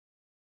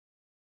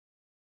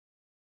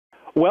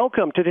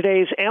Welcome to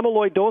today's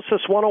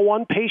Amyloidosis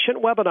 101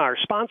 patient webinar,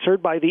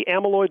 sponsored by the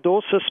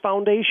Amyloidosis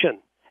Foundation.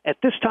 At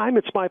this time,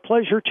 it's my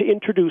pleasure to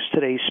introduce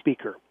today's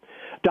speaker.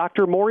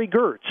 Dr. Morie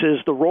Gertz is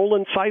the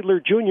Roland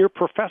Seidler Jr.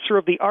 Professor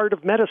of the Art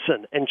of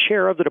Medicine and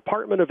Chair of the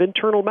Department of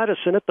Internal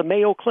Medicine at the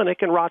Mayo Clinic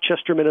in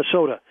Rochester,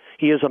 Minnesota.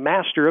 He is a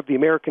Master of the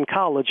American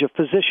College of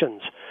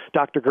Physicians.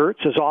 Dr.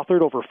 Gertz has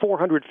authored over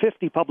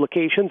 450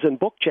 publications and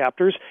book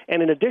chapters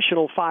and an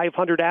additional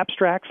 500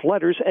 abstracts,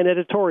 letters, and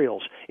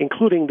editorials,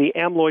 including the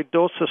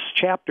Amyloidosis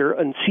chapter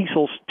in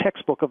Cecil's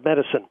Textbook of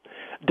Medicine.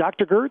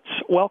 Dr. Gertz,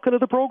 welcome to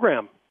the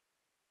program.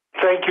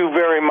 Thank you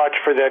very much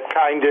for that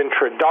kind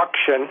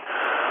introduction.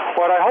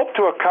 What I hope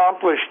to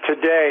accomplish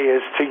today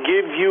is to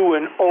give you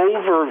an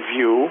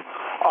overview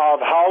of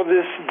how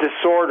this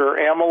disorder,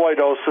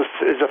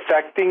 amyloidosis, is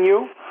affecting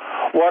you.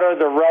 What are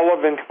the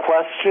relevant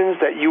questions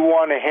that you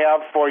want to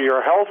have for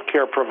your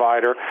healthcare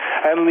provider,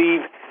 and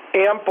leave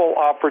ample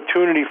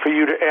opportunity for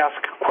you to ask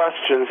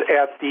questions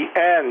at the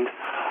end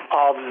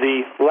of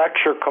the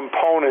lecture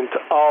component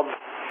of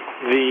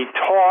the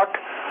talk.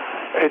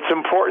 It's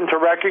important to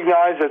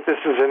recognize that this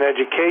is an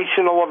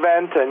educational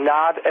event and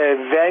not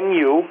a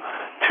venue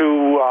to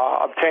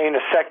obtain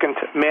a second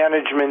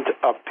management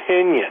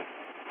opinion.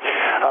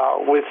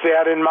 With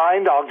that in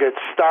mind, I'll get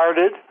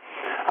started.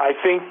 I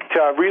think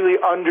to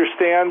really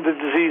understand the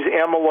disease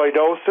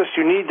amyloidosis,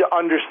 you need to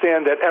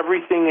understand that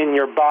everything in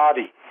your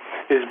body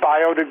is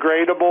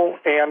biodegradable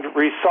and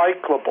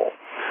recyclable.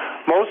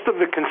 Most of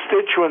the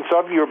constituents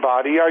of your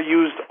body are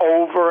used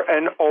over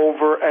and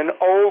over and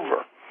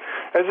over.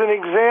 As an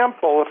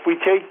example, if we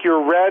take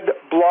your red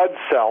blood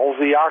cells,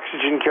 the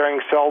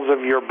oxygen-carrying cells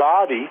of your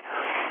body,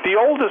 the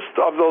oldest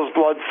of those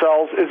blood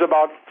cells is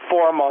about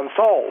 4 months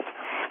old.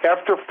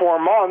 After 4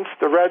 months,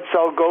 the red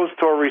cell goes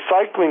to a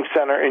recycling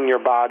center in your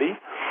body.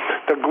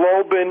 The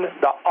globin,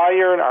 the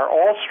iron are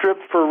all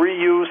stripped for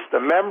reuse. The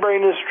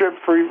membrane is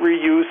stripped for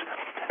reuse.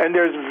 And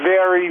there's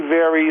very,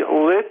 very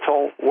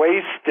little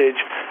wastage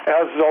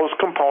as those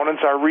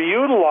components are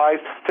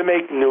reutilized to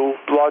make new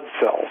blood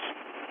cells.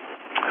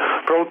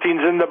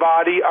 Proteins in the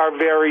body are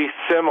very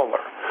similar.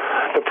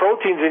 The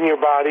proteins in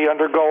your body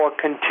undergo a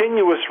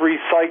continuous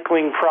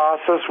recycling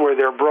process where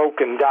they're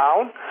broken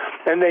down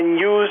and then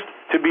used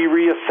to be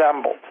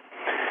reassembled.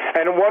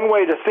 And one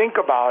way to think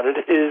about it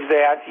is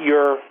that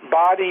your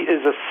body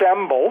is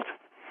assembled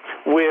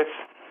with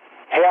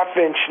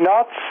half-inch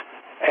nuts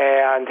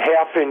and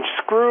half-inch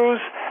screws,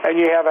 and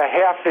you have a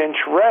half-inch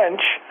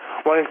wrench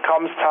when it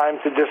comes time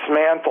to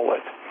dismantle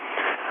it.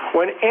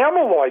 When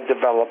amyloid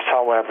develops,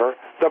 however,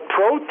 the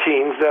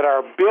proteins that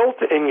are built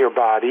in your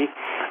body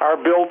are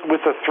built with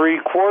a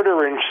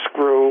 3/4-inch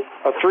screw,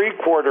 a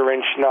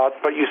 3/4-inch nut,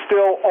 but you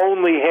still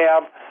only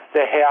have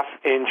the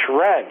half-inch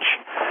wrench.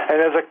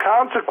 And as a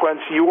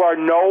consequence, you are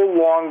no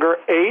longer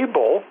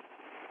able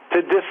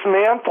to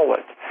dismantle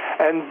it.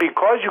 And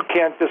because you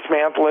can't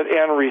dismantle it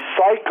and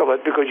recycle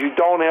it because you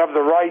don't have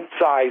the right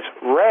size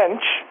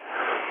wrench,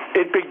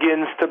 it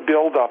begins to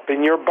build up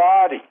in your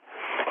body.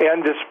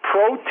 And this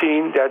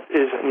protein that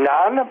is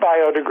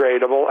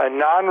non-biodegradable and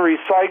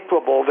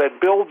non-recyclable that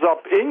builds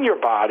up in your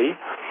body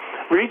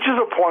reaches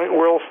a point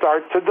where it'll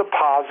start to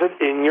deposit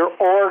in your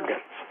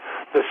organs.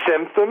 The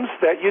symptoms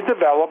that you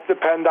develop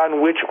depend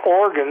on which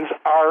organs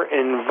are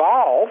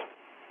involved.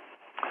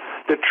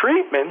 The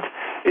treatment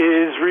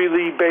is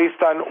really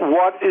based on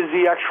what is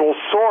the actual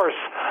source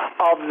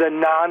of the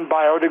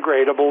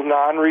non-biodegradable,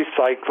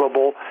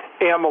 non-recyclable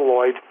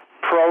amyloid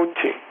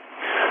protein.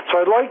 So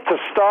I'd like to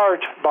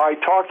start by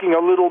talking a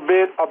little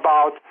bit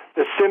about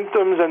the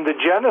symptoms and the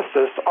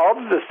genesis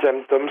of the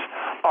symptoms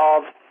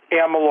of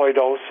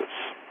amyloidosis.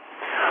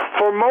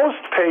 For most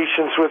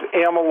patients with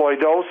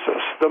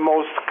amyloidosis, the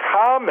most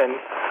common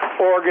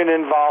organ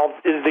involved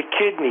is the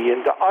kidney.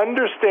 And to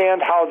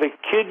understand how the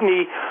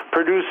kidney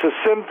produces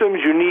symptoms,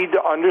 you need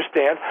to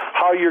understand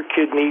how your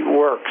kidney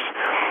works.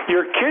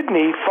 Your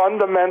kidney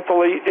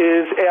fundamentally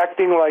is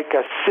acting like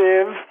a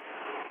sieve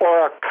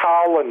or a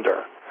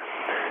colander.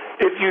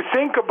 If you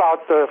think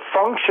about the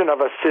function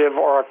of a sieve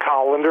or a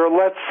colander,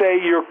 let's say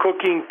you're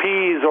cooking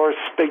peas or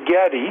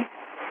spaghetti,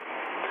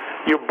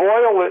 you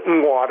boil it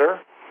in water,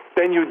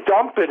 then you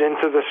dump it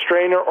into the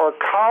strainer or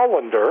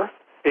colander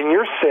in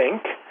your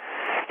sink,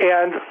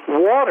 and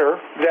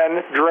water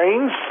then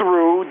drains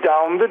through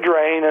down the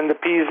drain, and the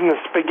peas and the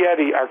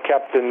spaghetti are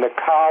kept in the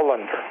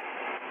colander.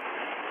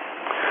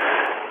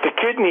 The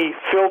kidney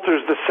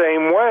filters the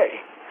same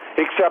way,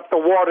 except the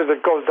water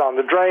that goes down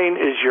the drain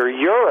is your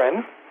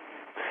urine,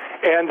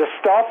 and the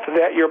stuff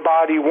that your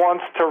body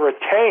wants to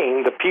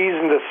retain, the peas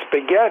and the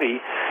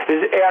spaghetti,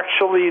 is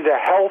actually the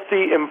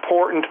healthy,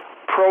 important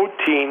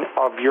protein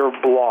of your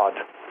blood.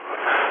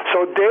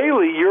 So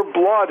daily, your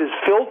blood is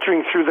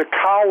filtering through the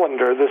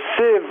colander, the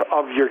sieve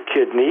of your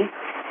kidney.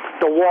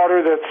 The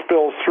water that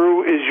spills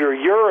through is your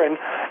urine,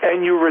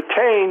 and you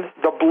retain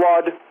the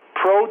blood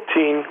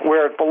protein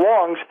where it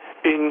belongs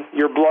in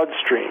your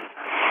bloodstream.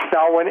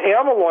 Now, when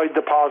amyloid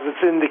deposits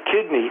in the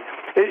kidney,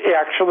 it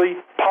actually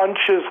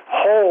punches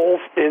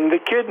holes in the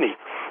kidney,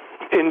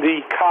 in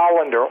the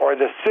colander or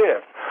the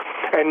sieve.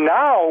 And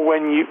now,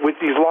 with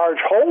these large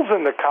holes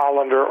in the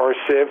colander or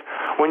sieve,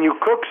 when you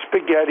cook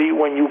spaghetti,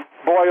 when you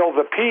boil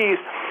the peas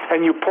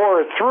and you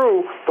pour it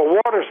through, the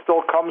water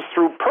still comes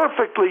through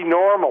perfectly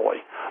normally.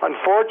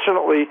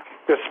 Unfortunately,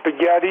 the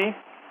spaghetti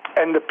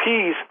and the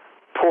peas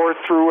pour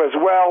through as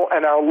well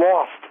and are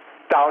lost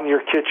down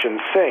your kitchen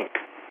sink.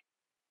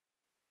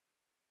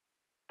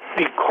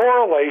 The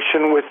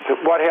correlation with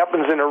what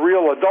happens in a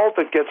real adult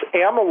that gets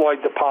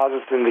amyloid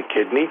deposits in the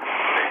kidney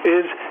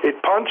is it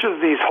punches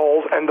these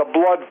holes, and the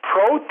blood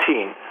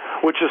protein,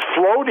 which is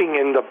floating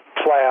in the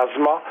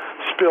plasma,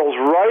 spills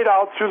right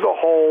out through the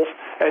holes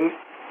and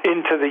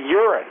into the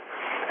urine.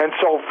 And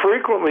so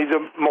frequently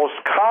the most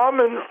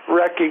common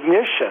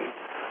recognition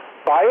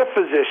by a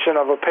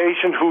physician of a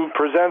patient who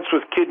presents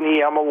with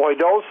kidney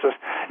amyloidosis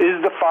is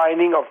the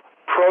finding of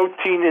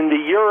protein in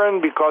the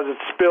urine because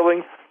it's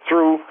spilling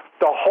through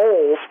the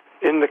holes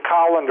in the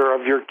colander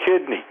of your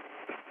kidney.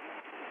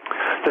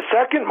 The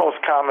second most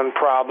common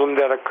problem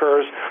that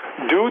occurs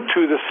due to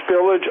the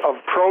spillage of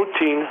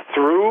protein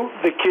through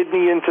the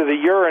kidney into the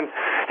urine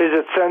is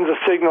it sends a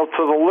signal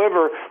to the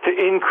liver to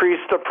increase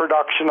the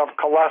production of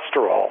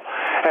cholesterol.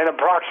 And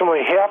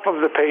approximately half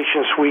of the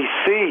patients we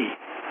see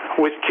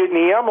with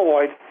kidney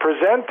amyloid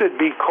presented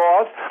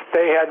because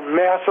they had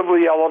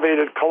massively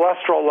elevated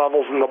cholesterol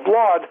levels in the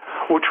blood,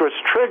 which was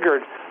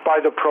triggered by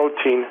the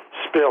protein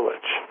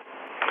spillage.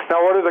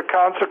 Now, what are the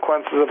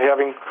consequences of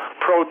having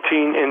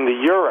protein in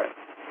the urine?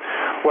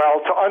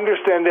 Well, to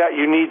understand that,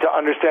 you need to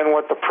understand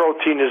what the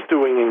protein is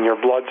doing in your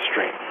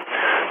bloodstream.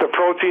 The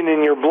protein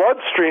in your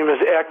bloodstream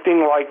is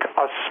acting like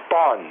a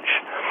sponge,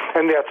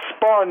 and that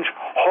sponge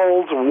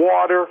holds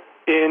water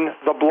in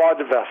the blood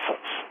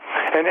vessels.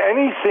 And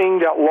anything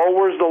that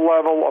lowers the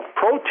level of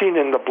protein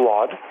in the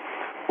blood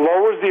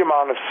lowers the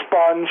amount of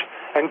sponge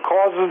and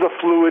causes the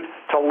fluid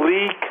to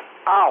leak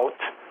out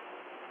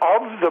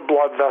of the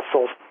blood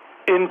vessels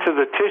into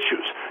the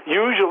tissues,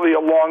 usually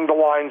along the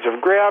lines of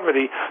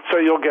gravity, so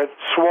you'll get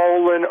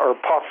swollen or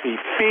puffy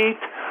feet,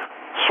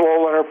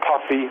 swollen or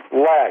puffy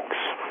legs.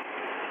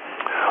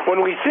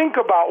 When we think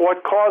about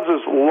what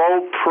causes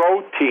low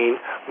protein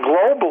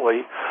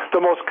globally, the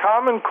most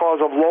common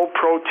cause of low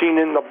protein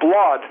in the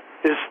blood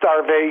is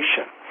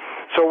starvation.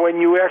 So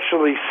when you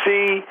actually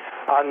see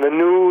on the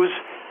news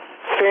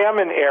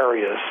famine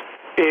areas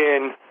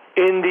in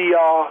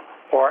India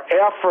or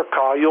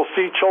Africa, you'll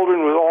see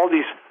children with all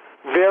these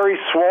very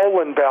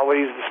swollen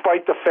bellies,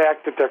 despite the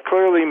fact that they're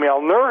clearly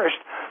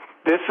malnourished.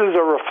 This is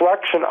a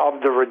reflection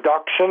of the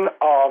reduction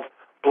of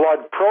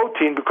blood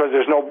protein because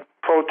there's no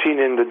protein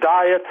in the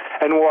diet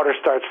and water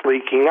starts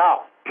leaking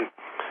out.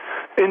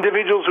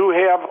 Individuals who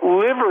have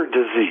liver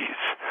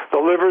disease, the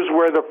liver is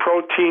where the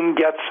protein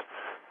gets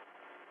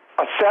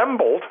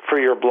assembled for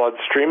your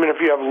bloodstream, and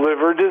if you have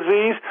liver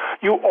disease,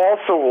 you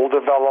also will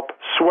develop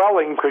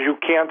swelling because you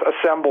can't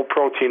assemble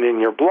protein in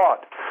your blood.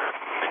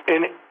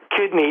 In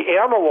kidney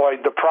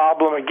amyloid, the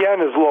problem,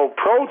 again, is low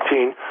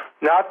protein,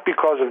 not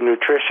because of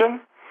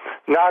nutrition,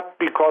 not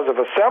because of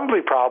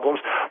assembly problems,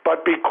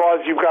 but because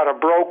you've got a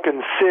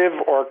broken sieve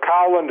or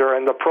colander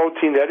and the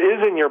protein that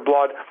is in your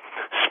blood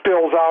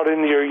spills out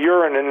into your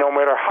urine, and no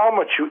matter how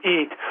much you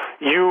eat,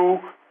 you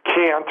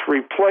can't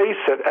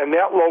replace it, and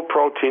that low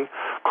protein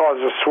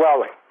causes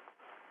swelling.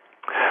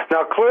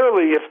 Now,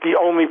 clearly, if the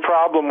only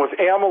problem with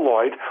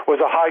amyloid was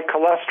a high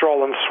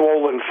cholesterol and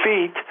swollen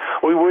feet,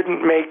 we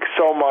wouldn't make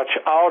so much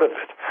out of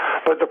it.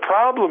 But the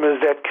problem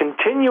is that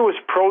continuous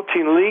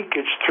protein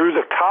leakage through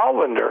the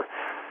colander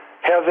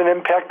has an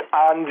impact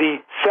on the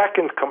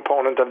second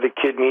component of the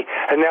kidney,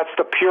 and that's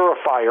the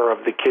purifier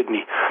of the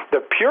kidney.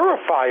 The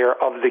purifier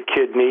of the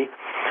kidney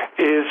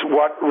is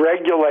what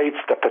regulates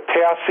the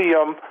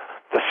potassium,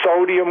 the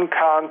sodium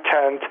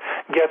content,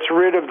 gets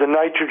rid of the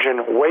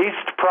nitrogen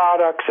waste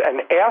products and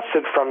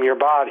acid from your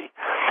body.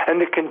 And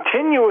the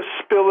continuous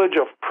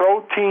spillage of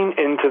protein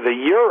into the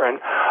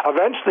urine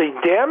eventually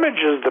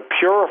damages the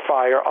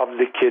purifier of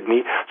the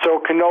kidney,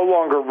 so it can no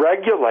longer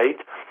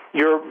regulate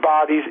your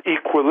body's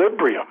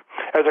equilibrium.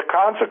 As a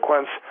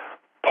consequence,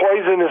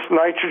 poisonous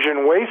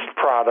nitrogen waste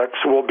products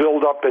will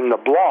build up in the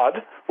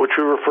blood, which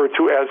we refer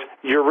to as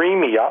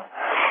uremia,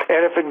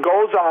 and if it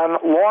goes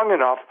on long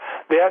enough,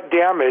 that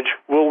damage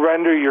will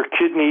render your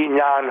kidney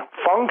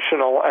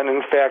non-functional, and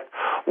in fact,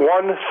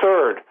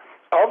 1/3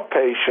 of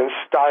patients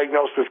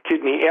diagnosed with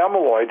kidney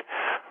amyloid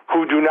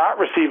who do not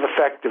receive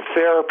effective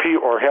therapy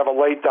or have a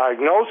late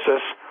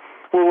diagnosis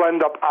will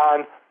end up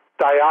on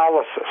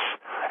dialysis.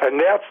 And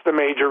that's the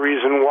major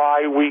reason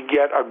why we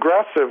get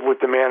aggressive with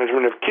the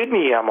management of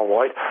kidney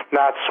amyloid,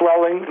 not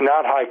swelling,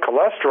 not high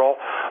cholesterol,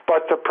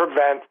 but to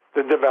prevent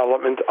the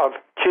development of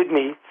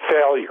kidney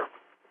failure.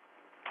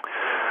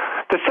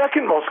 The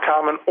second most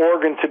common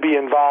organ to be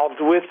involved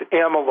with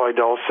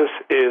amyloidosis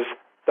is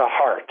the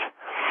heart.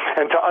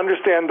 And to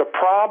understand the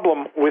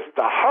problem with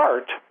the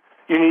heart,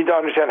 you need to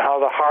understand how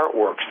the heart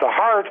works. The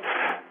heart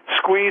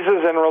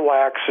squeezes and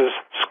relaxes,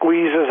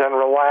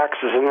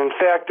 and in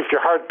fact, if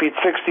your heart beats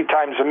 60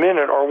 times a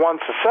minute or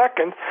once a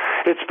second,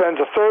 it spends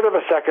 1/3 of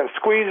a second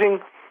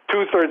squeezing,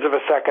 2/3 of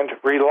a second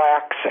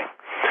relaxing.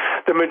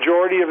 The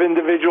majority of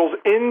individuals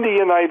in the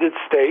United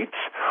States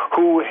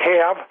who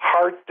have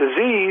heart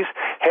disease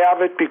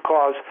have it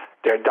because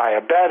they're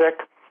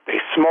diabetic,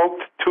 they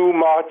smoked too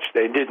much,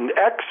 they didn't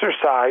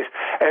exercise,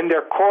 and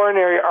their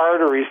coronary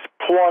arteries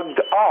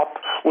plugged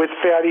up with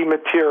fatty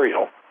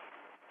material.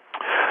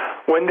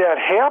 When that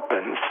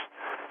happens,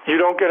 you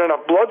don't get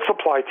enough blood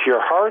supply to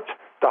your heart,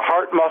 the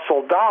heart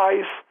muscle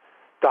dies,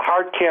 the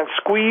heart can't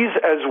squeeze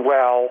as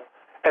well,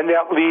 and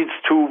that leads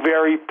to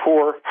very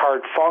poor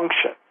heart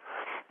function.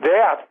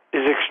 That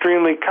is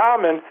extremely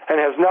common and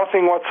has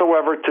nothing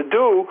whatsoever to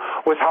do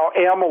with how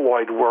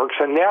amyloid works,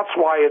 and that's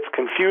why it's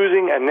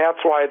confusing, and that's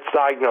why it's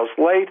diagnosed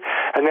late,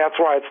 and that's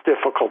why it's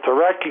difficult to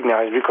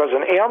recognize, because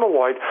in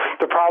amyloid,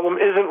 the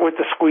problem isn't with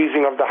the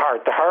squeezing of the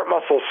heart. The heart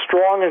muscle is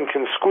strong and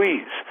can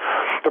squeeze.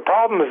 The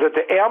problem is that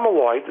the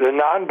amyloid, the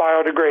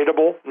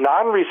non-biodegradable,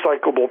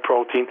 non-recyclable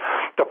protein,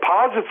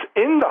 deposits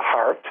in the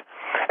heart,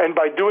 and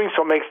by doing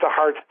so makes the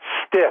heart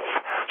stiff,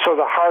 so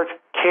the heart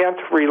can't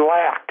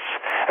relax.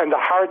 And the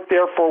heart,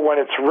 therefore, when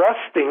it's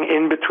resting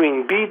in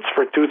between beats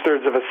for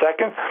 2/3 of a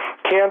second,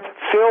 can't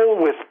fill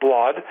with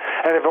blood.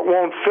 And if it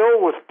won't fill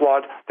with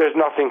blood, there's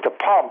nothing to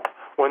pump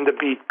when the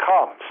beat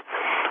comes.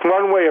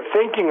 One way of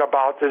thinking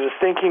about this is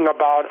thinking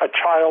about a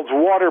child's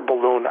water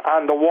balloon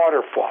on the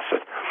water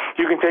faucet.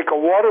 You can take a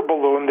water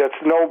balloon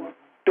that's no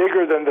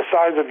bigger than the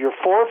size of your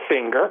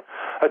forefinger,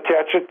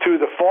 attach it to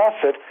the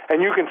faucet,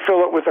 and you can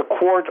fill it with a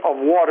quart of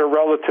water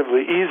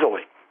relatively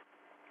easily.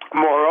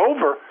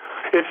 Moreover,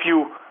 if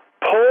you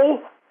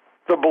pull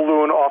the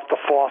balloon off the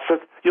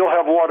faucet, you'll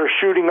have water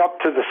shooting up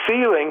to the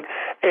ceiling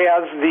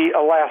as the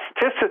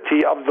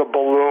elasticity of the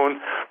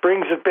balloon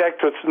brings it back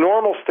to its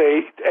normal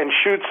state and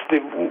shoots the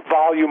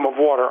volume of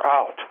water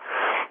out.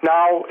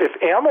 Now, if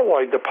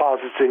amyloid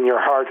deposits in your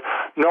heart,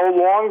 no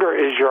longer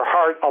is your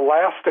heart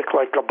elastic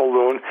like a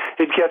balloon.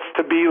 It gets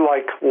to be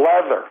like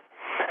leather.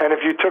 And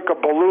if you took a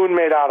balloon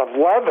made out of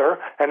leather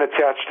and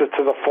attached it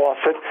to the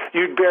faucet,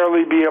 you'd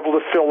barely be able to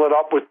fill it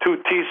up with 2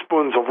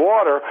 teaspoons of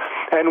water.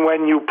 And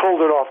when you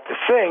pulled it off the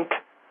sink,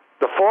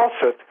 the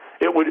faucet,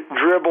 it would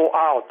dribble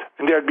out.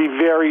 And there'd be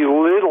very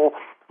little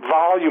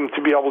volume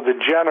to be able to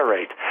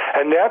generate.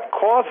 And that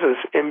causes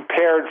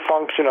impaired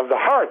function of the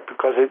heart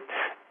because it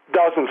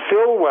doesn't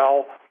fill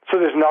well, so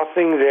there's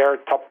nothing there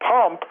to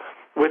pump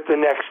with the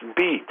next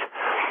beat.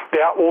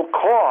 That will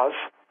cause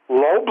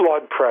low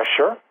blood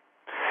pressure.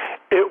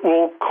 It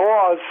will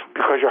cause,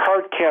 because your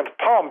heart can't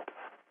pump,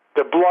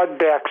 the blood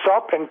backs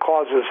up and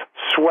causes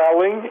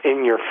swelling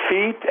in your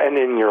feet and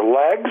in your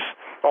legs,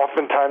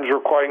 oftentimes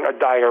requiring a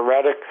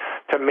diuretic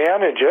to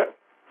manage it.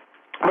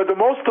 But the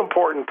most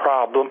important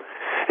problem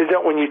is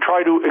that when you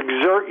try to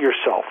exert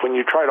yourself, when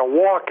you try to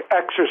walk,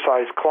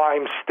 exercise,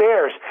 climb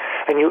stairs,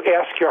 and you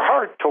ask your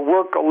heart to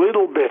work a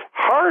little bit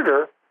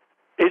harder,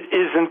 it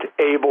isn't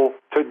able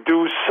to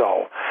do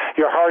so.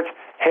 Your heart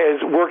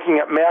is working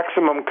at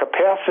maximum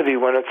capacity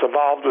when it's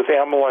evolved with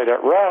amyloid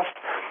at rest.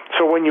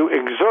 So when you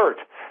exert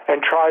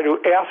and try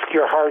to ask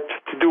your heart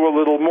to do a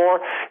little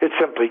more, it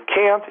simply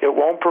can't. It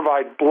won't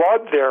provide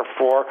blood,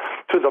 therefore,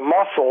 to the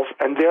muscles,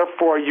 and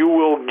therefore you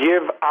will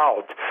give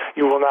out.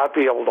 You will not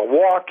be able to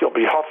walk. You'll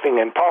be huffing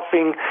and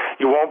puffing.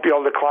 You won't be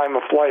able to climb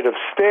a flight of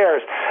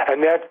stairs,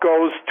 and that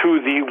goes to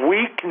the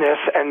weakness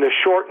and the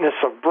shortness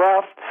of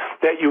breath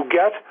that you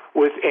get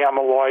with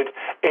amyloid,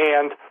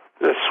 and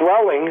the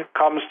swelling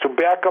comes to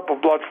backup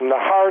of blood from the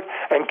heart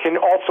and can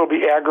also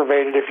be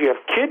aggravated if you have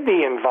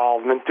kidney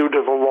involvement due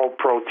to the low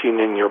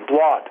protein in your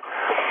blood.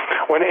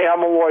 When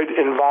amyloid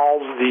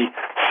involves the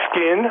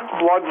skin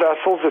blood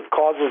vessels, it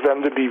causes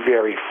them to be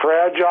very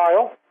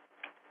fragile,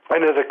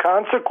 and as a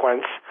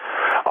consequence,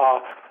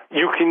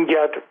 you can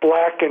get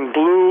black and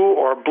blue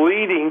or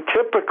bleeding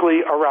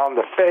typically around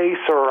the face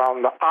or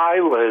around the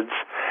eyelids.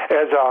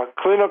 As a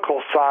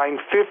clinical sign,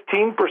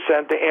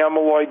 15% of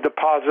amyloid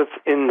deposits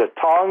in the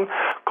tongue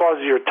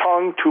cause your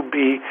tongue to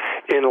be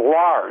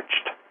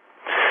enlarged.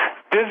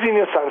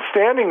 Dizziness on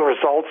standing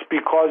results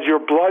because your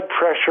blood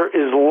pressure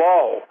is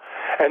low.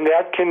 And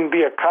that can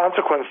be a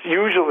consequence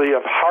usually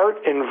of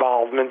heart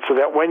involvement, so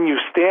that when you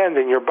stand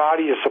and your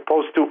body is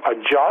supposed to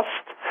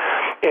adjust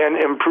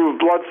and improve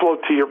blood flow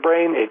to your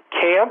brain, it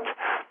can't,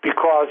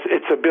 because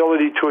its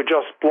ability to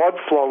adjust blood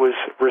flow is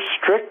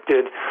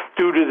restricted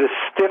due to the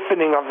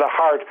stiffening of the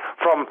heart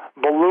from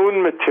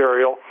balloon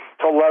material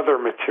to leather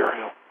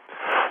material.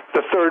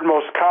 The third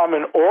most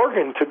common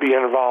organ to be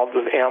involved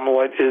with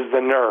amyloid is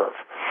the nerve.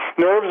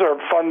 Nerves are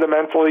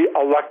fundamentally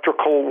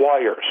electrical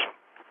wires.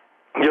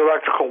 The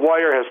electrical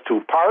wire has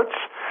 2 parts.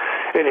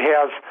 It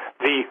has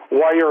the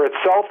wire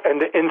itself and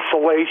the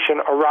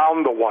insulation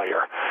around the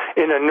wire.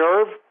 In a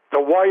nerve,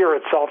 the wire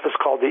itself is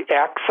called the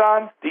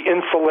axon. The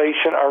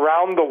insulation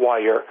around the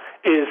wire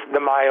is the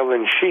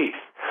myelin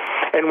sheath.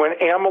 And when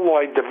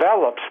amyloid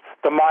develops,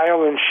 the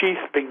myelin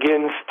sheath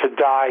begins to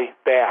die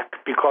back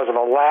because of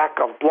a lack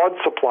of blood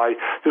supply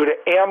due to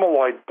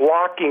amyloid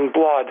blocking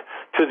blood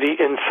to the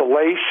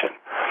insulation.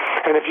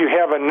 And if you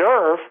have a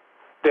nerve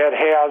that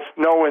has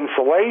no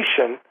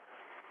insulation,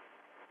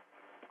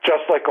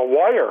 just like a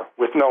wire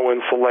with no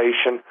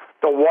insulation,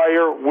 the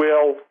wire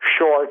will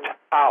short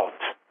out.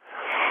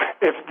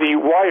 If the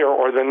wire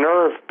or the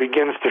nerve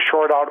begins to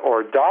short out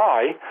or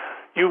die,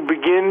 you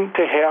begin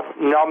to have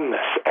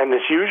numbness, and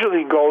this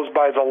usually goes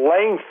by the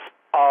length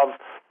of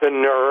the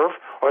nerve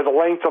or the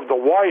length of the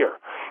wire.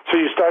 So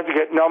you start to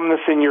get numbness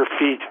in your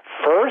feet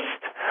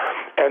first,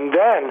 and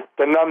then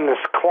the numbness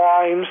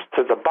climbs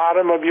to the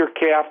bottom of your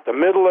calf, the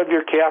middle of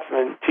your calf,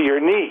 and to your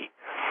knee.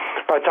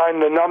 By the time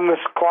the numbness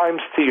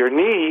climbs to your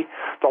knee,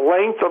 the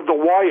length of the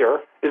wire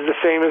is the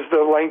same as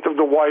the length of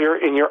the wire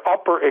in your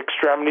upper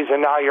extremities,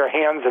 and now your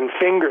hands and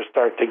fingers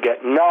start to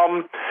get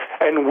numb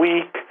and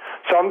weak.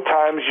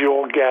 Sometimes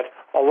you'll get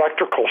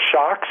electrical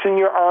shocks in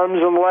your arms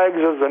and legs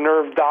as the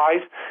nerve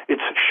dies.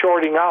 It's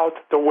shorting out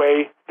the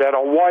way that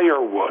a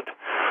wire would.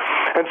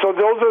 And so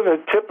those are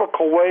the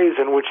typical ways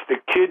in which the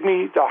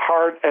kidney, the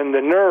heart, and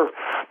the nerve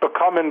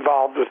become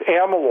involved with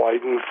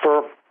amyloid. And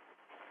for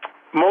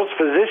most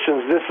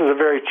physicians, this is a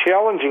very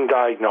challenging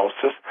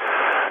diagnosis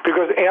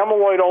because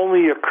amyloid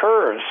only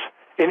occurs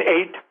in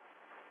 8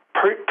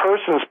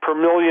 persons per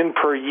million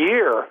per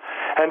year.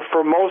 And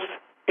for most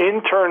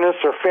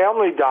internists or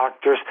family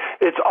doctors,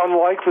 it's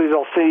unlikely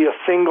they'll see a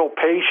single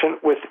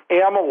patient with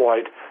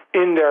amyloid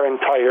in their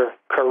entire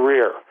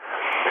career.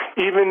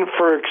 Even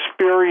for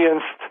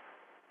experienced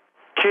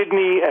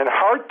kidney and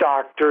heart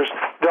doctors,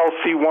 they'll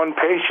see one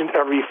patient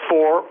every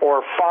 4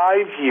 or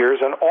 5 years,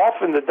 and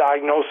often the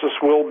diagnosis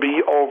will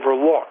be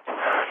overlooked.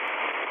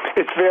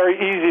 It's very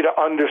easy to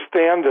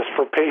understand this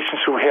for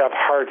patients who have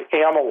heart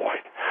amyloid,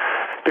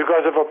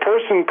 because if a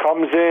person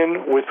comes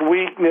in with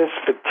weakness,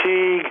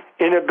 fatigue,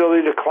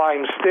 inability to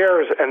climb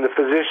stairs, and the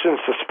physician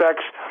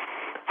suspects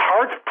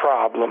heart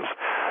problems,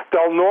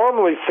 they'll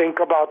normally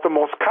think about the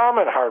most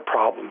common heart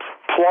problems: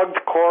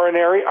 plugged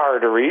coronary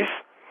arteries.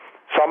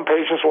 Some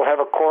patients will have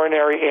a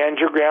coronary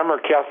angiogram or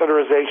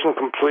catheterization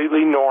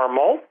completely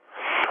normal.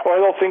 Or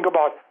they'll think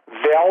about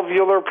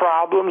valvular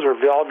problems or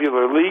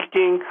valvular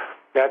leaking.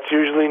 That's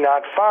usually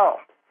not found.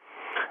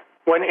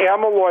 When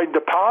amyloid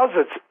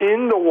deposits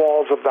in the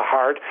walls of the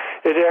heart,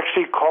 it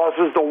actually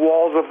causes the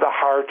walls of the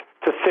heart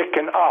to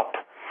thicken up.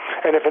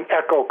 And if an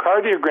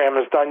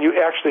echocardiogram is done, you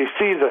actually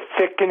see the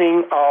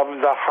thickening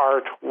of the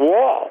heart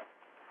wall.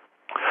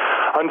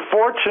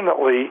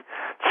 Unfortunately,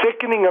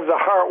 thickening of the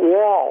heart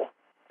wall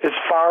is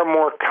far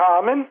more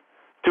common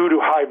due to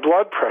high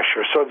blood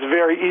pressure. So it's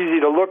very easy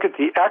to look at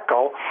the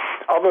echo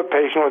of a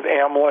patient with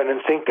amyloid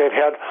and think they've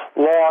had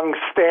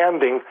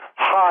long-standing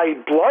high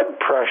blood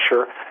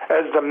pressure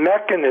as the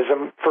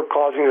mechanism for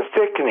causing the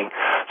thickening.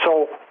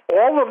 So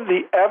all of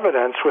the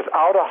evidence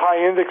without a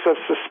high index of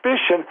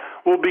suspicion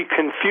will be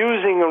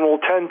confusing and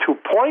will tend to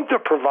point the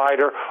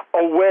provider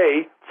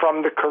away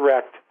from the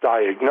correct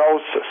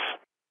diagnosis.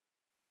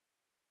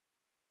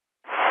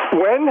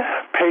 When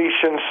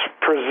patients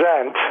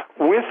present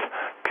with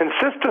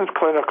consistent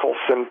clinical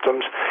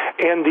symptoms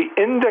and the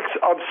index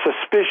of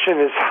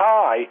suspicion is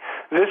high,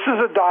 this is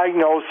a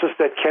diagnosis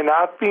that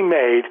cannot be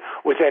made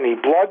with any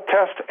blood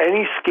test,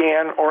 any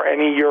scan, or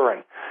any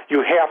urine.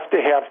 You have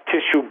to have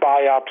tissue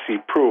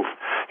biopsy proof.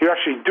 You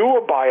actually do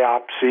a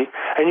biopsy,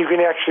 and you can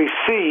actually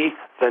see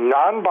the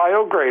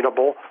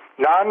non-biodegradable,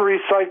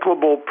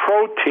 non-recyclable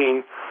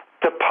protein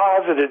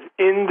deposited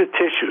in the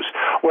tissues,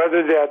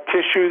 whether that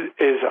tissue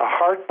is a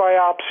heart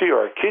biopsy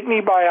or a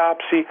kidney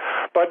biopsy,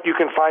 but you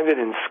can find it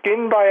in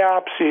skin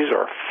biopsies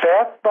or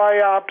fat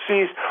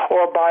biopsies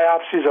or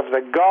biopsies of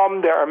the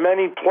gum. There are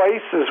many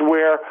places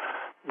where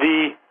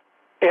the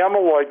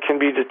amyloid can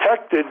be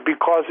detected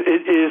because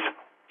it is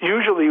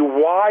usually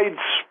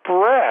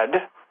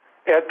widespread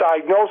at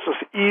diagnosis,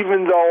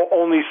 even though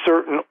only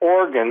certain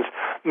organs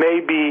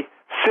may be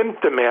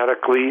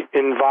symptomatically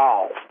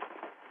involved.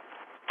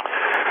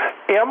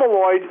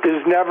 Amyloid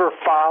is never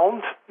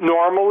found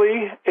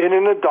normally in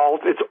an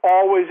adult. It's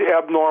always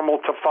abnormal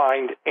to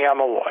find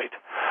amyloid.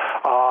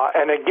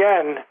 And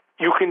again,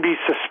 you can be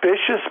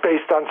suspicious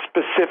based on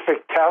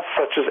specific tests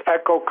such as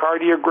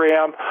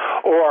echocardiogram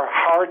or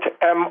heart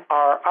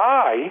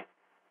MRI,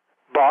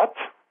 but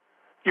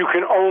you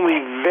can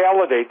only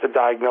validate the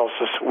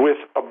diagnosis with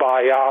a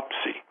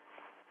biopsy.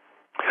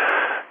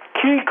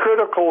 Key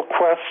critical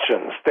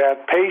questions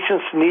that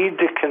patients need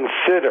to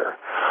consider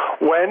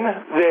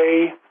when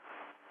they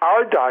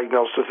are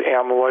diagnosed with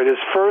amyloid is,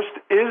 first,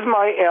 is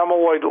my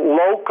amyloid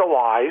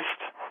localized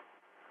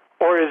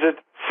or is it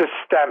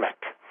systemic?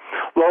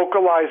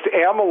 Localized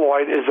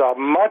amyloid is a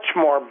much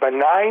more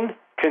benign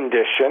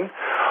condition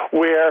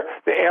where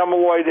the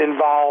amyloid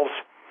involves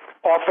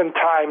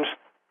oftentimes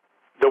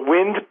the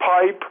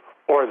windpipe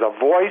or the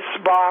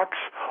voice box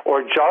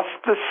or just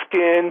the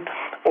skin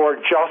or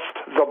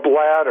just the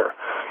bladder.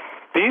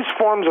 These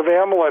forms of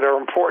amyloid are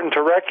important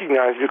to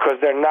recognize because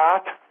they're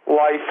not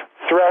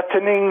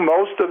life-threatening.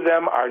 Most of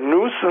them are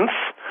nuisance.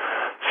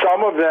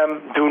 Some of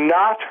them do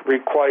not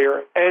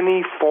require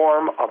any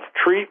form of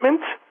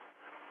treatment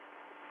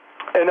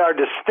and are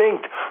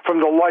distinct from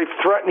the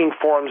life-threatening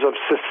forms of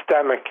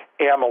systemic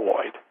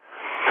amyloid.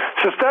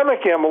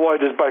 Systemic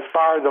amyloid is by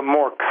far the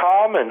more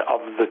common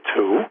of the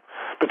two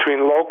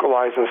between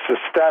localized and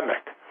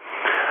systemic.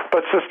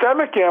 But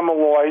systemic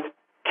amyloid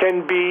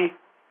can be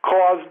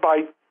caused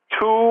by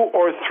 2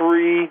 or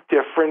 3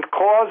 different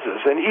causes,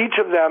 and each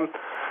of them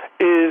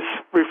is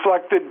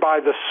reflected by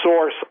the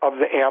source of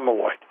the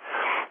amyloid.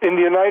 In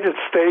the United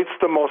States,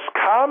 the most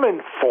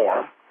common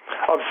form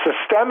of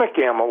systemic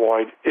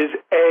amyloid is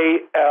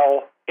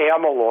AL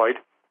amyloid,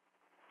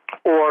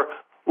 or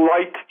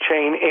light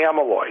chain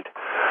amyloid.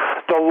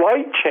 The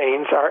light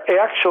chains are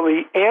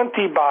actually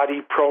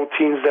antibody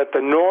proteins that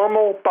the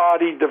normal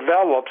body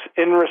develops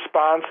in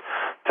response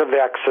to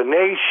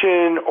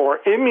vaccination or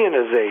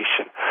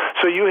immunization.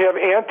 So you have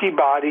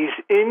antibodies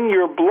in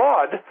your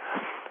blood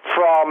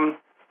from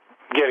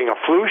getting a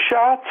flu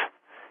shot,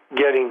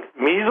 getting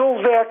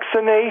measles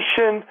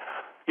vaccination,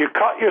 you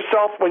cut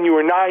yourself when you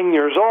were 9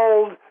 years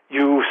old,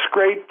 you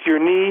scraped your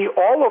knee,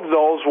 all of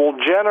those will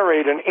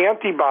generate an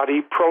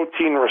antibody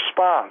protein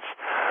response.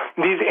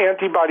 These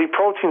antibody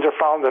proteins are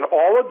found in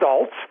all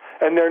adults,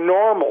 and they're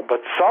normal,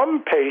 but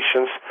some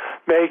patients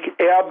make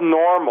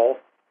abnormal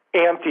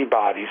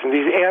antibodies, and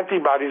these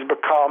antibodies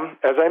become,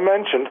 as I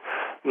mentioned,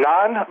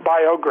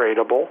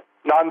 non-biodegradable,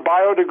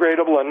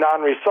 and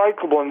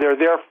non-recyclable, and they're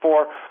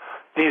therefore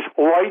these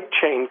light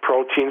chain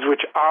proteins,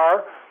 which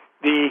are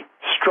the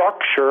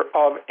structure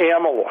of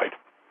amyloid.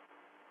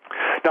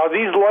 Now,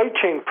 these light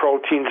chain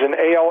proteins in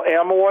AL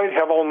amyloid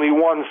have only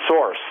one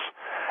source,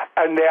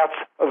 and that's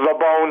the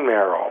bone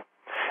marrow.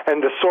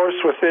 And the source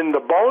within the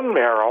bone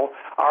marrow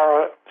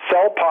are a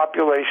cell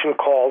population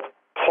called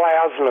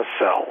plasma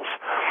cells.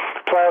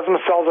 Plasma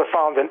cells are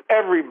found in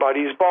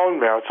everybody's bone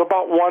marrow. It's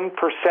about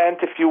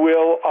 1%, if you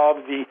will,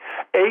 of the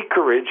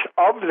acreage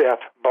of that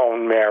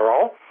bone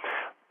marrow,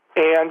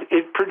 and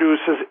it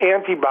produces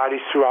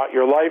antibodies throughout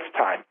your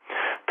lifetime.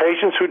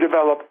 Patients who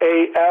develop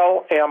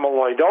AL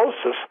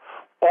amyloidosis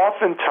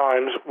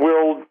oftentimes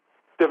will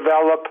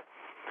develop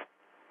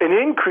an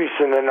increase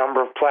in the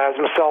number of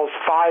plasma cells,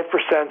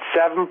 5%,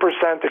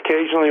 7%,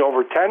 occasionally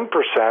over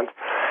 10%,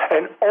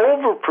 and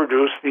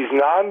overproduce these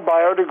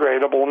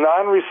non-biodegradable,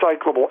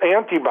 non-recyclable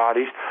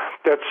antibodies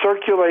that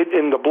circulate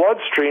in the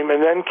bloodstream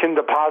and then can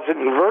deposit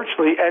in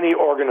virtually any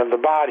organ of the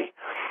body.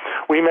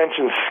 We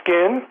mentioned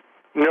skin,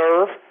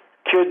 nerve,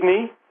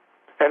 kidney,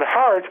 and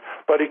heart,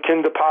 but it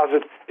can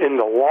deposit in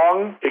the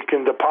lung, it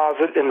can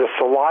deposit in the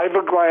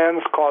saliva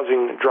glands,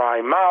 causing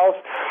dry mouth,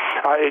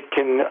 it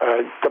can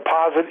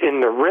deposit in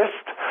the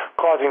wrist,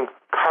 causing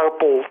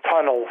carpal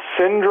tunnel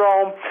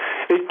syndrome,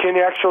 it can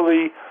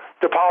actually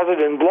deposit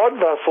in blood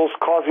vessels,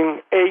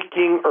 causing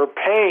aching or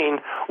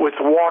pain with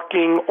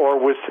walking or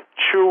with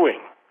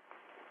chewing.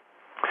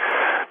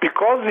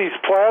 Because these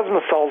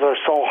plasma cells are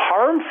so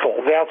harmful,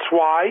 that's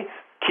why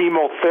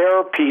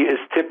chemotherapy is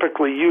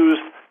typically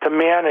used to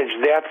manage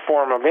that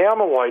form of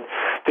amyloid.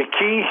 The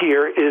key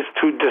here is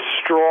to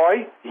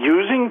destroy,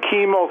 using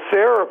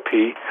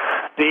chemotherapy,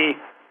 the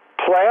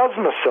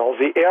plasma cells,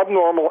 the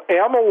abnormal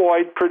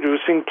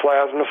amyloid-producing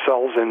plasma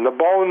cells in the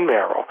bone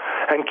marrow.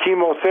 And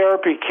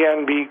chemotherapy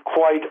can be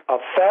quite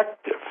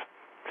effective.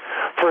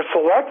 For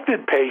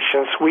selected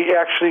patients, we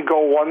actually go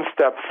one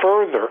step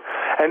further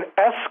and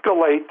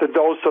escalate the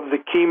dose of the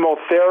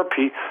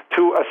chemotherapy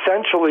to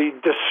essentially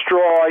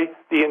destroy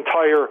the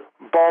entire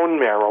bone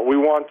marrow. We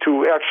want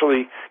to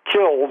actually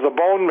kill the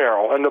bone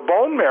marrow, and the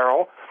bone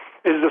marrow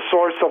is the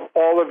source of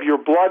all of your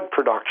blood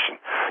production.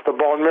 The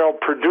bone marrow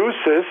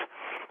produces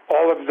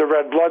all of the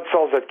red blood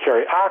cells that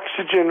carry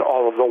oxygen,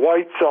 all of the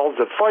white cells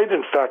that fight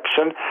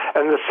infection,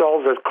 and the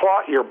cells that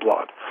clot your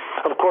blood.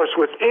 Of course,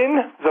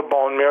 within the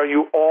bone marrow,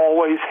 you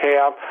always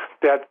have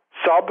that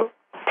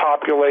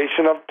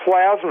subpopulation of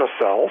plasma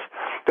cells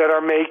that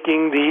are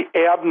making the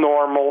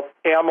abnormal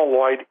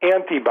amyloid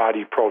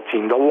antibody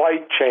protein, the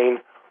light chain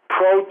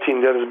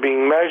protein that is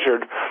being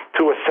measured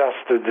to assess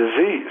the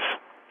disease.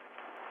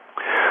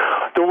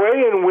 The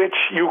way in which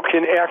you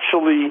can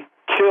actually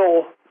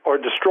kill or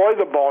destroy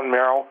the bone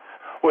marrow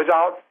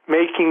without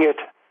making it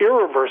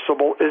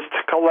irreversible is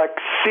to collect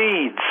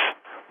seeds,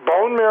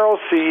 bone marrow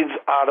seeds,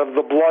 out of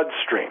the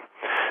bloodstream.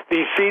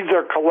 These seeds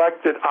are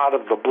collected out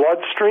of the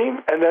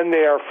bloodstream, and then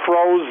they are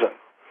frozen.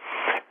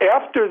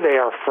 After they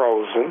are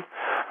frozen,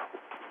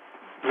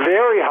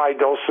 very high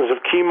doses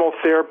of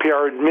chemotherapy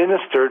are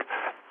administered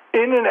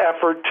in an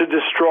effort to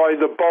destroy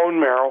the bone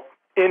marrow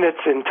in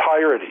its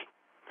entirety.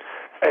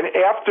 And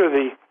after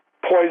the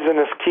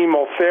poisonous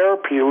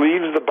chemotherapy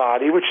leaves the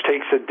body, which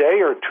takes a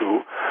day or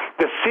two,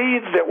 the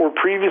seeds that were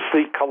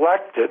previously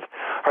collected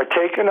are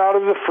taken out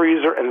of the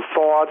freezer and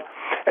thawed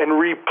and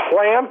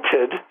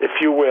replanted, if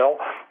you will,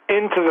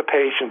 into the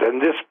patient.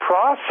 And this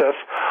process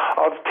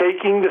of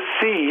taking the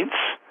seeds,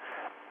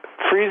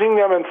 freezing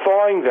them and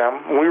thawing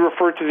them, we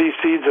refer to these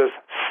seeds as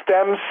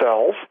stem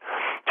cells,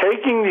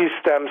 taking these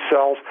stem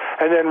cells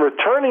and then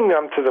returning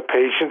them to the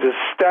patient as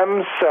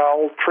stem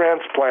cell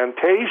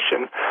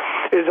transplantation,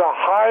 is a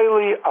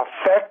highly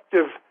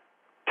effective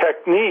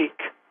technique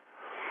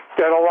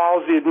that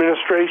allows the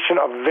administration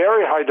of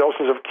very high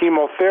doses of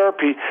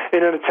chemotherapy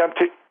in an attempt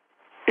to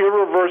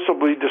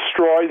irreversibly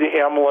destroy the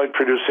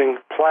amyloid-producing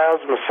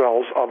plasma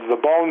cells of the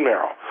bone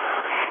marrow.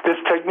 This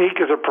technique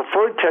is a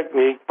preferred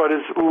technique, but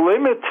is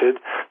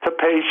limited to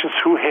patients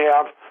who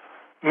have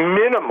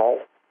minimal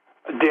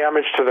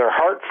damage to their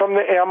heart from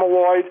the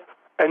amyloid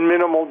and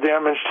minimal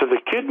damage to the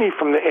kidney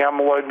from the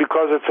amyloid,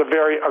 because it's a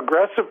very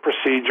aggressive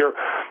procedure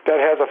that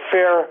has a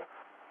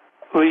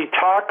fairly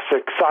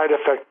toxic side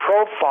effect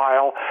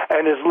profile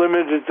and is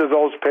limited to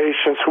those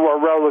patients who are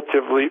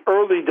relatively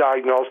early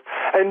diagnosed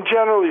and,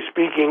 generally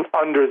speaking,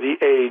 under the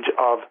age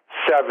of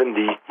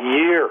 70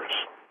 years.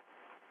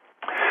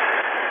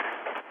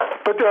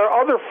 But there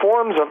are other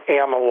forms of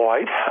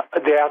amyloid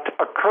that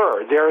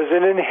occur. There is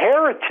an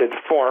inherited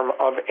form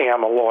of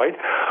amyloid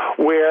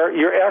where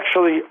you're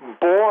actually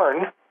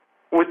born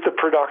with the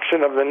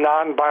production of the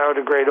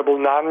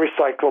non-biodegradable,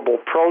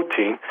 non-recyclable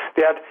protein.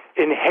 That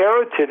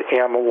inherited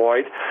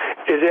amyloid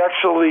is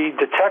actually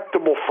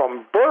detectable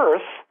from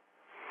birth,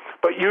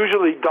 but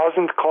usually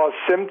doesn't cause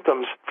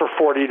symptoms for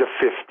 40 to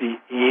 50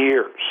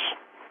 years.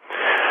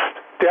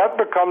 That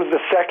becomes the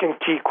second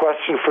key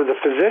question for the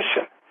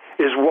physician,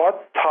 is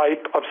what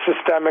type of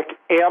systemic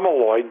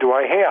amyloid do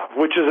I have?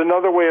 Which is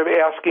another way of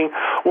asking,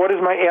 what is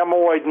my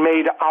amyloid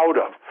made out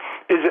of?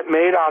 Is it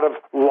made out of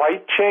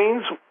light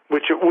chains,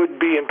 which it would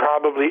be in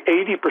probably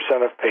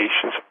 80% of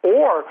patients,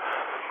 or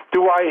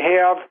do I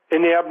have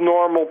an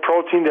abnormal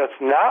protein that's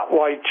not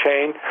light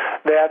chain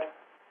that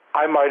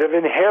I might have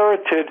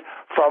inherited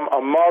from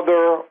a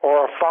mother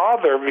or a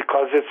father,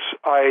 because it's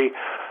a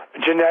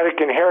genetic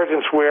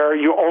inheritance where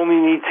you only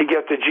need to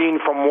get the gene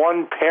from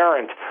one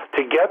parent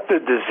to get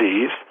the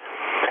disease.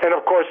 And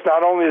of course,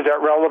 not only is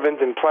that relevant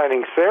in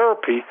planning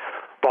therapy,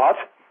 but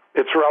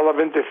it's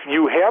relevant if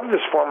you have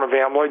this form of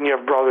amyloid and you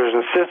have brothers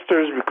and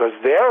sisters, because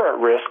they're at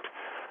risk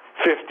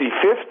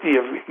 50-50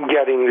 of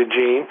getting the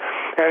gene.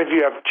 And if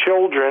you have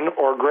children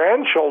or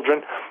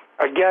grandchildren,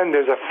 again,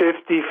 there's a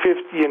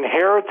 50-50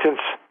 inheritance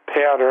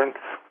pattern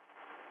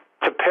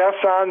to pass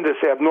on this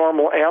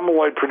abnormal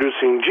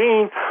amyloid-producing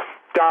gene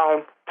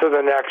down to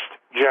the next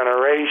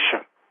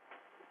generation.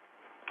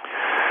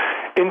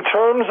 In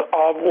terms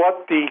of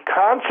what the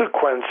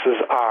consequences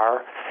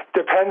are,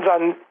 depends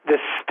on the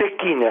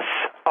stickiness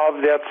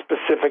of that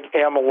specific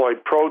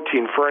amyloid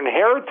protein. For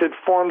inherited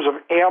forms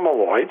of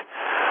amyloid,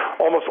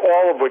 almost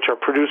all of which are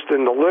produced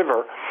in the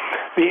liver,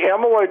 the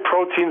amyloid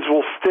proteins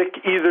will stick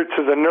either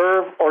to the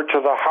nerve or to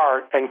the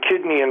heart, and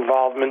kidney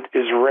involvement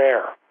is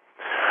rare.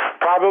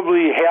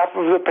 Probably half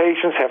of the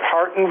patients have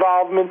heart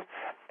involvement,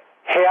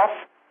 half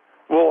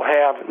will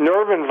have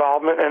nerve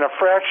involvement, and a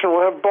fraction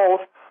will have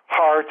both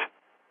heart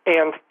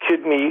and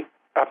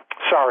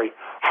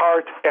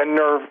heart and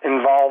nerve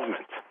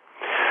involvement.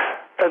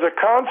 As a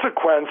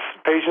consequence,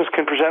 patients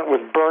can present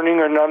with burning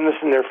or numbness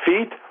in their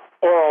feet,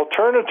 or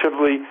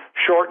alternatively,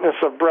 shortness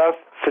of breath,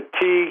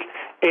 fatigue,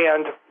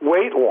 and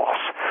weight loss.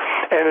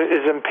 And it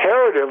is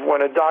imperative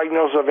when a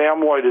diagnosis of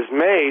amyloid is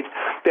made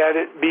that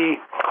it be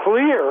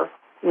clear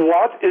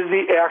what is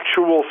the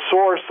actual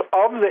source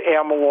of the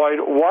amyloid,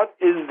 what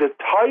is the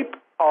type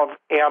of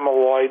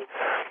amyloid,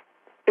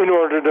 in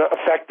order to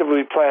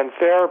effectively plan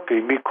therapy.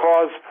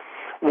 Because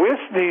with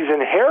these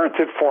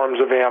inherited forms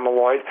of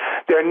amyloid,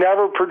 they're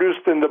never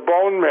produced in the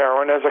bone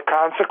marrow, and as a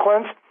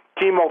consequence,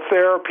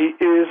 chemotherapy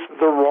is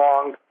the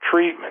wrong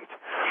treatment.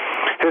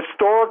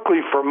 Historically,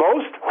 for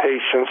most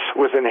patients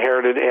with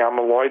inherited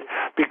amyloid,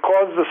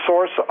 because the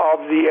source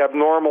of the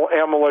abnormal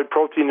amyloid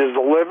protein is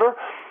the liver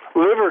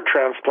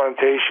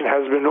transplantation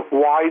has been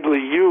widely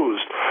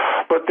used.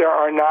 But there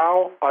are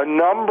now a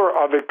number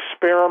of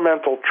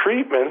experimental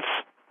treatments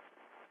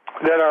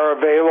that are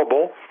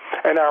available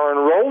and are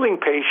enrolling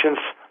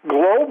patients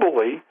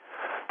globally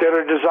that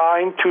are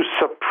designed to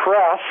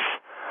suppress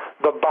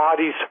the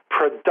body's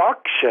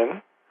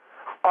production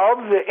of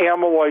the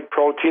amyloid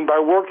protein by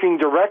working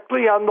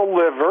directly on the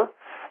liver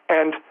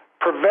and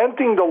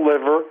preventing the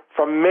liver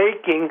from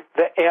making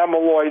the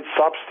amyloid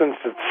substance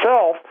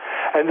itself.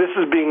 And this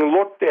is being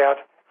looked at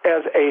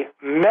as a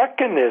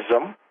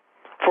mechanism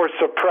for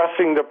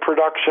suppressing the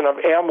production of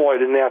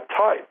amyloid in that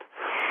type.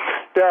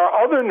 There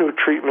are other new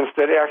treatments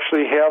that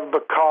actually have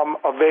become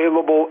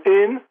available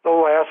in the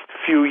last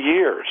few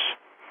years.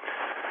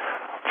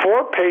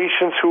 For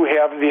patients who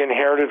have the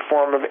inherited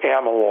form of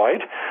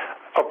amyloid,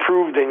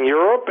 approved in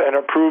Europe and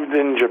approved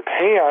in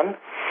Japan,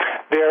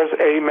 there's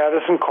a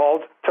medicine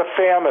called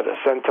tafamidis.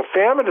 And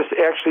tafamidis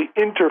actually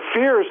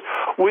interferes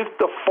with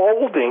the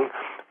folding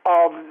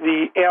of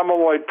the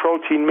amyloid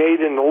protein made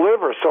in the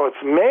liver. So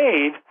it's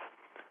made,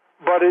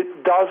 but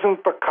it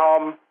doesn't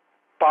become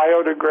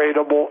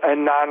biodegradable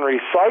and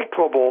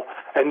non-recyclable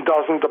and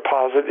doesn't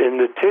deposit in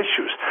the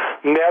tissues.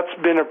 And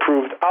that's been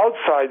approved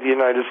outside the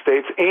United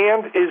States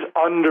and is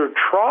under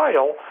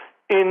trial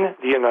in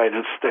the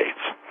United States.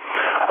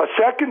 A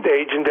second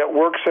agent that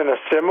works in a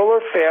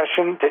similar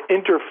fashion to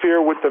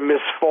interfere with the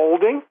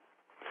misfolding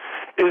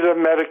is a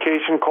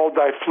medication called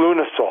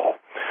diflunisal.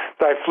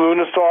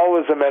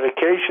 Diflunisal is a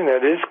medication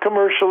that is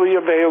commercially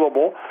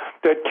available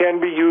that can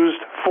be used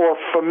for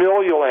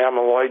familial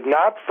amyloid,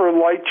 not for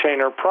light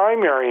chain or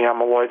primary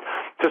amyloid,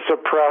 to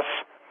suppress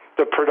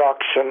the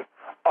production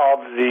of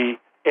the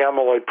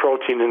amyloid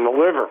protein in the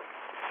liver.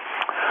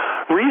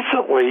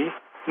 Recently,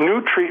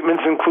 new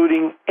treatments,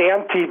 including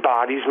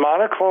antibodies,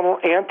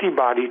 monoclonal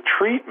antibody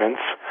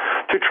treatments,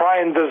 to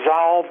try and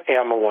dissolve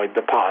amyloid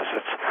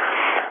deposits.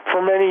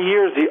 For many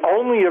years, the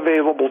only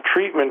available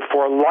treatment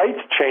for light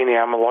chain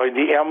amyloid,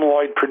 the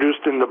amyloid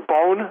produced in the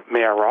bone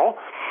marrow,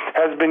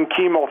 has been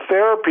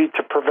chemotherapy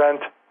to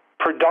prevent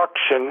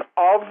production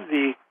of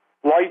the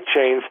light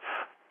chains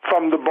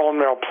from the bone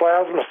marrow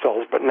plasma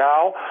cells. But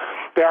now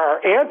there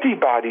are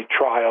antibody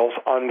trials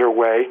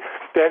underway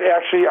that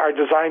actually are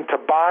designed to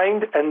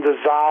bind and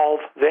dissolve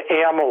the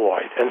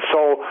amyloid. And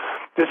so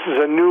this is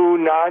a new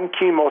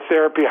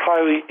non-chemotherapy,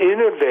 highly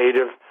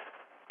innovative,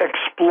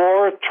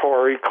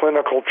 exploratory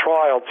clinical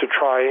trial to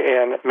try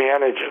and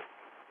manage it.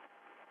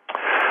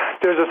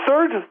 There's a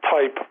third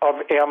type of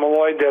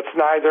amyloid that's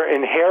neither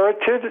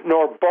inherited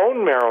nor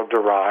bone marrow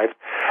derived,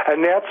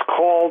 and that's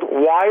called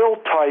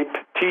wild-type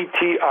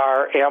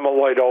TTR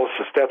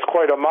amyloidosis. That's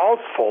quite a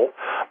mouthful,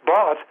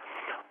 but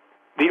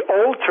the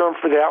old term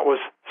for that was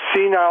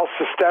senile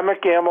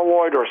systemic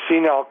amyloid or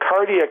senile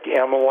cardiac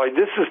amyloid.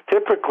 This is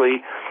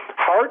typically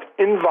heart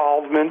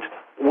involvement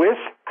with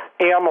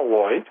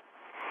amyloid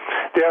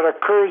that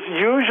occurs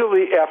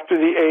usually after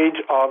the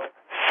age of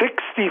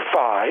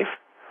 65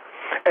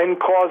 and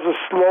causes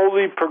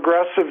slowly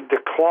progressive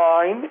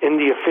decline in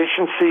the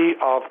efficiency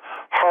of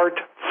heart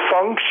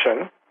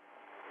function,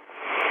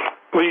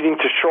 leading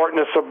to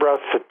shortness of breath,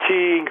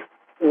 fatigue,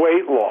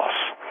 weight loss.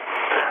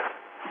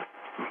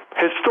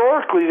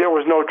 Historically, there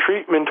was no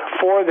treatment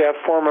for that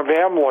form of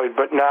amyloid,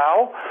 but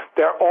now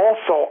there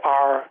also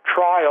are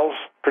trials,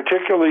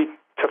 particularly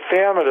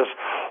tafamidis,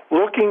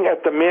 looking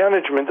at the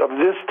management of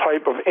this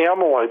type of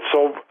amyloid.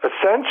 So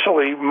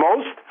essentially,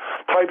 most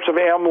types of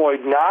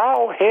amyloid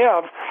now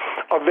have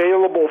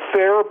available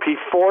therapy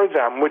for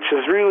them, which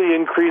has really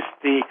increased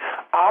the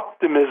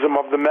optimism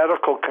of the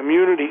medical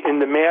community in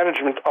the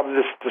management of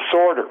this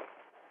disorder.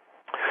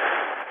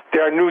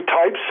 There are new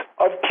types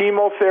of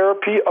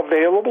chemotherapy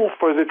available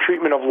for the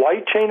treatment of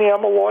light chain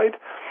amyloid.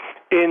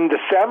 In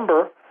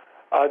December,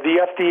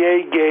 the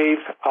FDA gave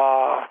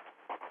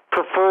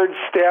preferred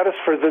status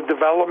for the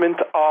development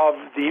of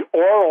the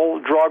oral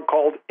drug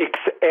called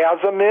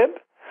ixazomib,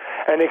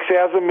 and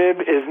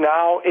ixazomib is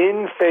now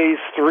in phase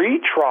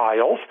 3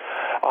 trials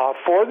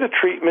for the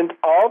treatment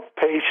of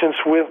patients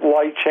with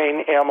light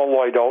chain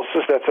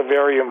amyloidosis. That's a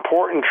very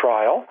important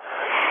trial.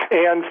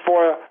 And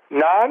for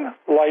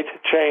non-light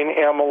chain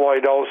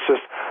amyloidosis,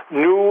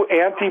 new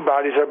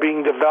antibodies are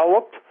being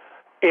developed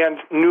and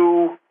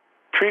new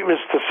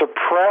treatments to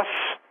suppress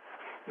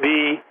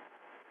the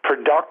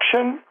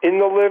production in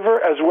the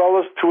liver as well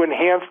as to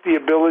enhance the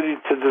ability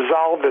to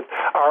dissolve it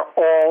are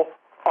all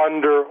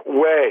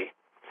underway.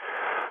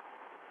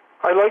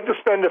 I'd like to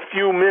spend a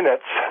few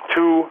minutes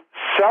to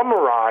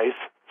summarize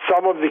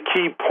some of the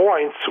key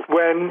points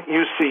when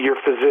you see your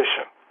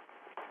physician.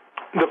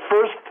 The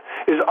first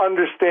is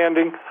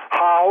understanding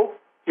how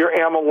your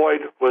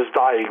amyloid was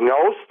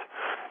diagnosed.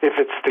 If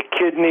it's the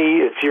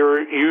kidney, it's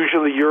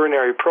usually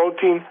urinary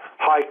protein,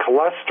 high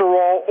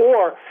cholesterol,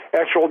 or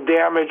actual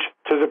damage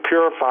to the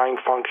purifying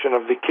function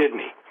of the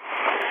kidney.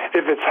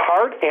 If it's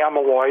heart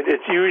amyloid,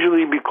 it's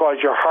usually because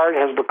your heart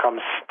has become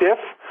stiff,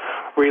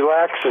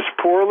 relaxes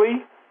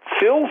poorly,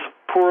 fills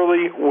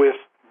poorly with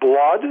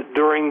blood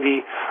during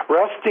the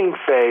resting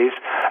phase,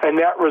 and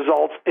that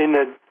results in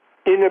an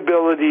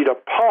inability to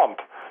pump,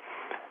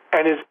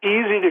 and is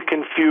easy to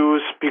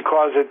confuse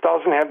because it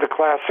doesn't have the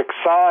classic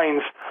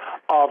signs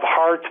of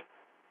heart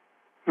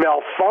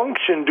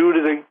malfunction due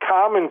to the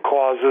common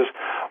causes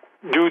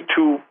due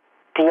to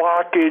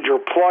blockage or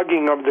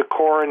plugging of the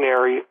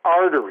coronary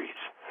arteries.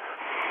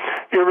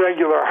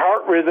 Irregular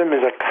heart rhythm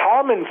is a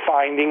common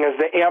finding as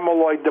the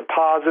amyloid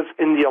deposits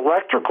in the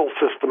electrical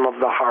system of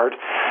the heart,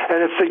 and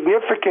a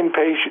significant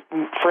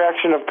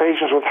fraction of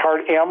patients with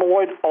heart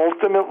amyloid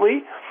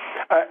ultimately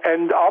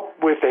end up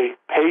with a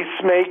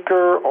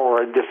pacemaker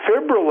or a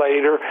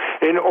defibrillator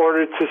in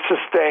order to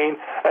sustain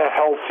a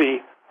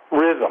healthy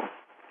rhythm.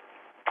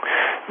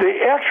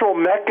 The actual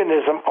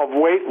mechanism of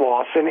weight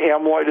loss in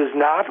amyloid is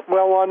not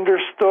well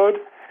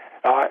understood.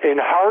 In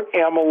heart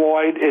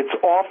amyloid, it's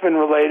often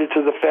related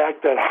to the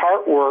fact that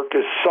heart work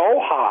is so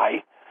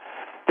high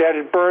that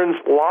it burns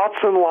lots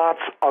and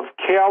lots of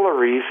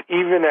calories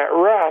even at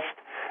rest,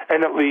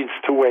 and it leads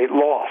to weight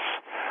loss.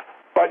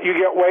 But you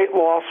get weight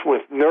loss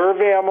with nerve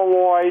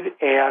amyloid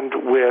and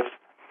with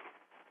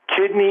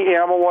kidney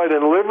amyloid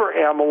and liver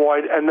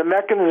amyloid, and the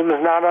mechanism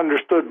is not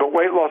understood, but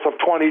weight loss of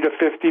 20 to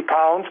 50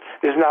 pounds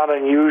is not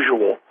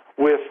unusual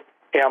with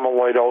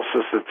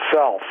amyloidosis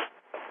itself.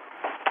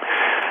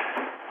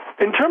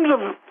 In terms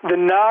of the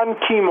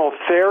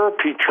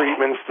non-chemotherapy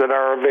treatments that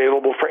are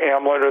available for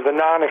amyloid, or the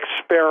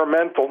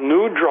non-experimental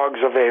new drugs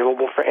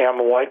available for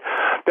amyloid,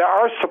 there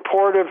are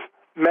supportive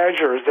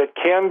measures that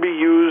can be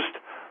used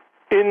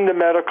in the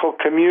medical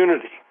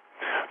community.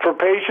 For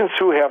patients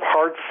who have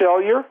heart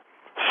failure,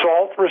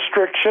 salt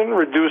restriction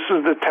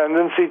reduces the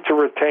tendency to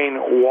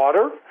retain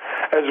water,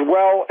 as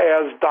well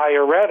as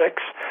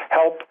diuretics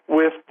help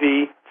with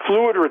the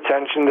fluid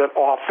retention that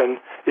often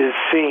is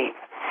seen.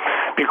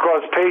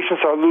 Because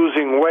patients are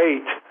losing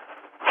weight,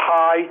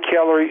 high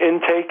calorie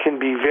intake can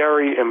be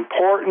very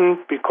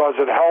important because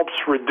it helps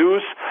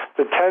reduce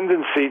the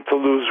tendency to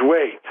lose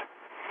weight.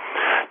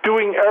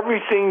 Doing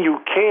everything you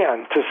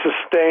can to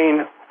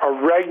sustain a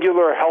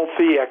regular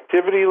healthy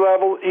activity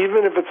level,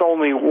 even if it's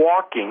only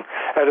walking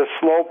at a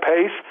slow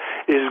pace,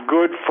 is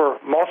good for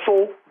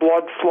muscle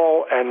blood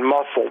flow and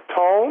muscle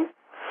tone.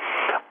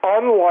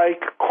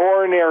 Unlike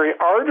coronary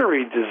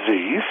artery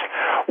disease,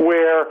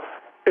 where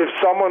if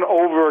someone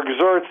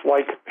overexerts,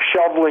 like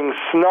shoveling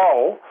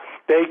snow,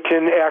 they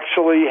can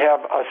actually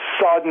have a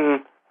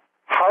sudden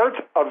heart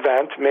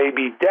event,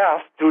 maybe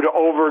death, due to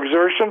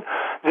overexertion.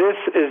 This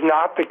is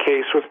not the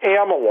case with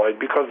amyloid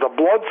because the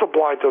blood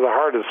supply to the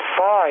heart is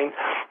fine,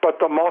 but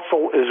the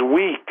muscle is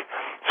weak.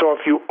 So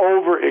if you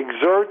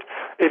overexert,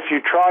 if you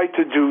try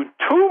to do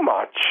too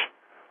much,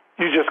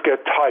 you just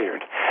get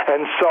tired.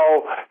 And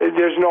so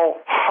there's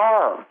no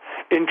harm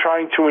in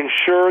trying to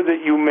ensure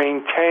that you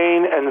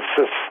maintain and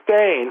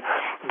sustain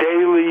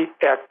daily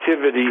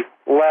activity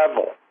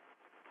level.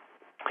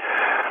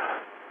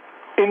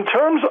 In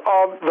terms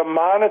of the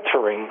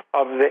monitoring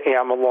of the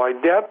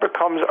amyloid, that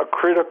becomes a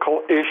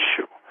critical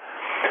issue.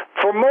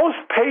 For most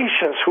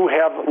patients who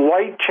have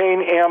light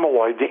chain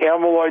amyloid, the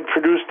amyloid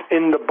produced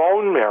in the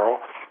bone marrow,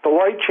 the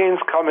light chains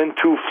come in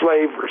two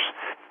flavors,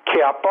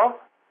 kappa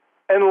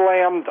and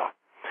lambda.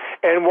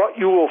 And what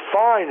you will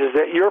find is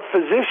that your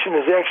physician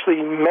is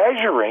actually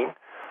measuring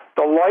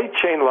the light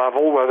chain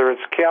level, whether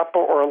it's kappa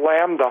or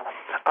lambda,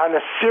 on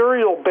a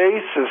serial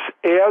basis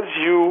as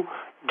you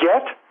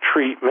get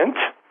treatment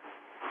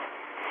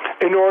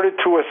in order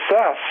to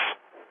assess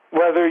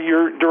whether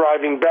you're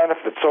deriving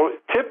benefit. So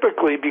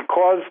typically,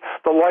 because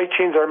the light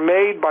chains are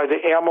made by the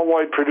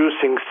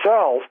amyloid-producing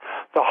cells,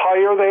 the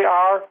higher they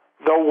are,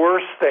 the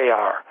worse they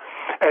are.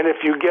 And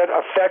if you get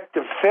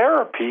effective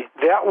therapy,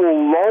 that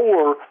will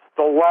lower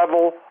the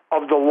level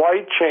of the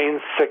light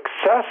chain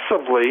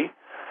successively,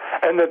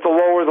 and that the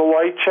lower the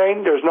light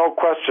chain, there's no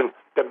question,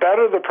 the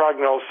better the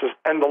prognosis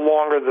and the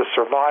longer the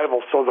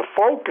survival. So the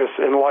focus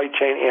in light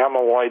chain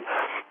amyloid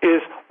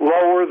is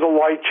lower the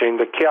light chain,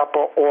 the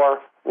kappa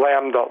or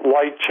lambda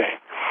light chain.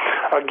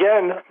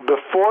 Again,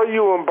 before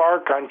you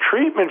embark on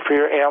treatment for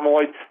your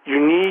amyloid, you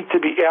need to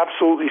be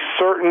absolutely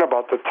certain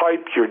about the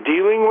type you're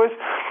dealing with.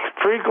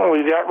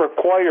 Frequently, that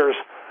requires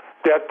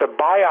that the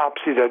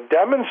biopsy that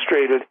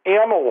demonstrated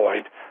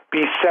amyloid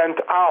be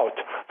sent out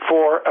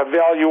for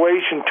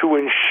evaluation to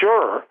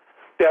ensure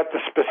that the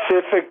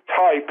specific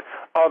type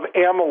of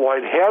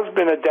amyloid has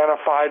been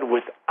identified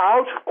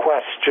without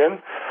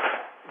question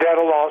that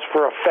allows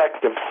for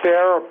effective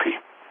therapy.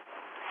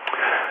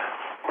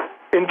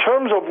 In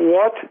terms of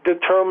what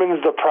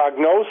determines the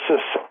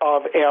prognosis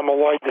of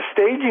amyloid, the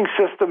staging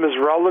system is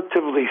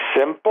relatively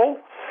simple.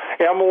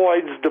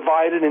 Amyloid is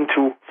divided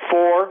into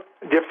 4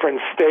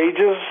 different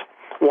stages,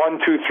 1,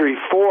 2, 3,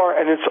 4,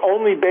 and it's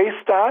only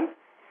based on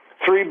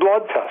 3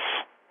 blood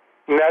tests,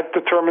 and that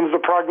determines the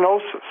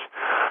prognosis.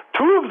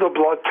 2 of the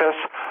blood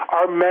tests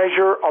are a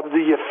measure of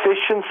the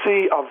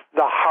efficiency of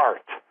the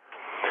heart.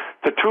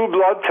 The 2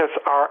 blood tests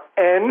are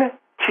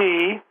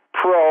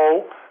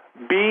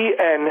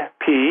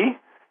NT-proBNP,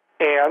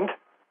 and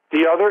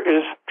the other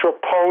is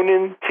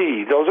troponin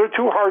T. Those are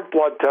 2 heart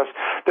blood tests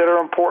that are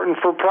important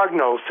for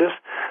prognosis.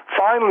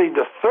 Finally,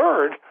 the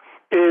third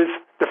is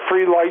the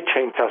free light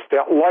chain test,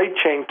 that light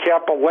chain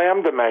kappa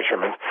lambda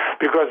measurement,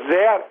 because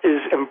that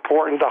is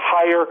important. The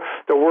higher,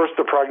 the worse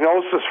the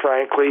prognosis,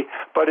 frankly,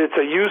 but it's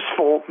a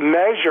useful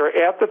measure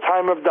at the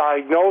time of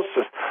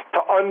diagnosis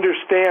to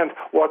understand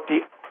what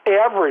the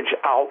average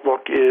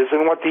outlook is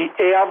and what the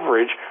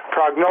average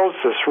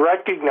prognosis,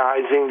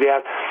 recognizing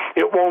that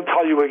it won't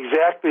tell you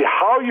exactly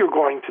how you're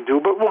going to do,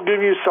 but will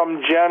give you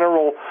some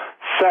general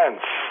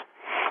sense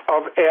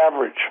of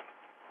average.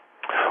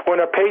 When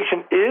a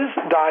patient is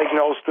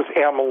diagnosed with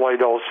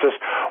amyloidosis,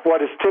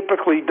 what is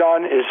typically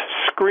done is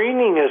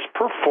screening is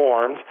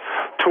performed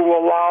to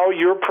allow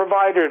your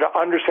provider to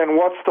understand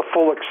what's the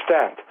full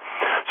extent.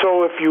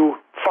 So if you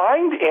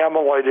find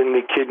amyloid in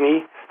the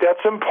kidney,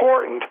 that's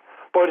important.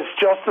 But it's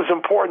just as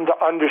important to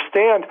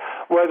understand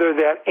whether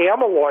that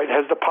amyloid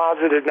has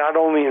deposited not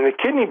only in the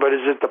kidney, but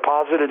is it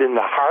deposited in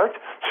the heart?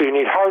 So you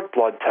need heart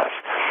blood tests.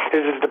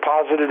 Is it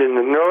deposited in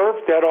the nerve?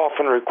 That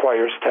often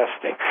requires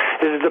testing.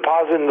 Is it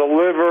deposited in the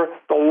liver,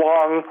 the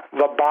lung,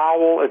 the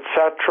bowel,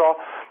 etc.?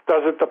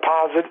 Does it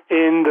deposit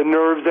in the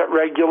nerves that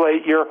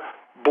regulate your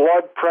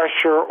blood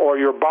pressure or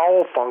your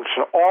bowel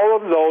function? All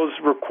of those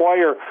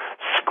require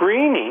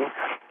screening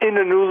in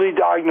the newly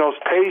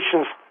diagnosed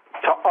patients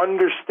to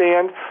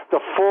understand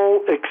the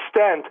full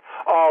extent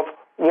of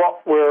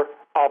what we're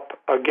up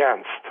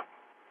against.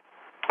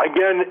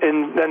 Again,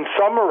 in then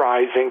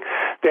summarizing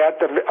that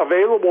the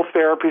available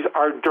therapies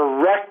are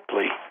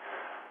directly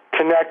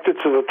connected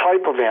to the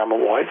type of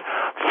amyloid.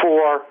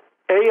 For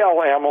AL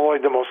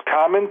amyloid, the most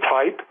common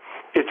type,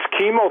 it's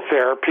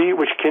chemotherapy,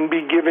 which can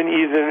be given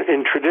either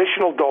in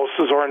traditional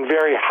doses or in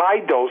very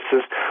high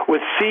doses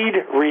with seed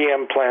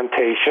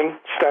reimplantation,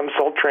 stem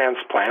cell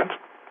transplant.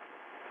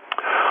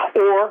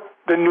 or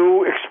the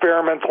new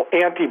experimental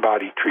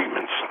antibody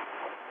treatments.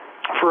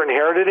 For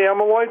inherited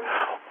amyloid,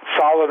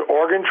 solid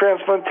organ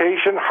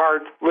transplantation,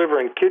 heart, liver,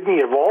 and kidney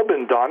have all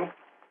been done.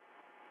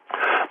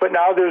 But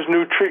now there's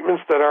new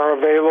treatments that are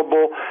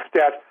available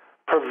that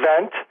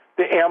prevent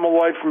the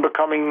amyloid from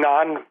becoming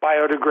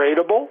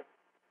non-biodegradable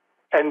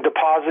and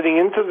depositing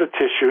into the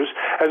tissues,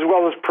 as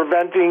well as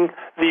preventing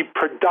the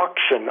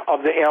production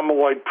of the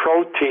amyloid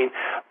protein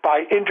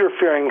by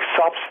interfering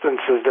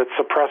substances that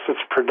suppress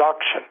its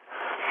production.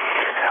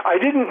 I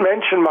didn't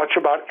mention much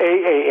about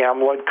AA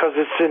amyloid because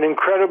it's an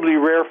incredibly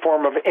rare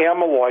form of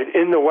amyloid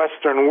in the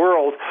Western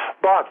world,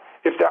 but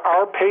if there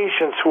are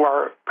patients who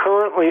are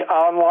currently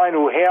online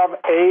who have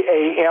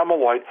AA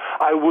amyloid,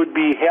 I would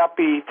be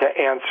happy to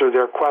answer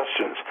their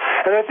questions.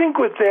 And I think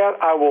with that,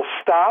 I will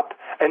stop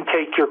and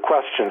take your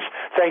questions.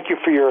 Thank you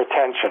for your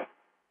attention.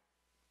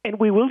 And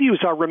we will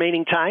use our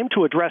remaining time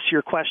to address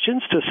your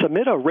questions. To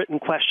submit a written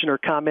question or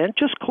comment,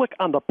 just click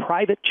on the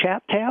private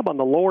chat tab on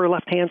the lower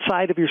left-hand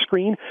side of your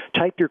screen.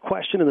 Type your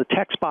question in the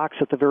text box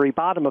at the very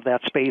bottom of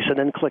that space, and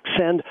then click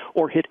send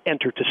or hit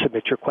enter to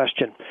submit your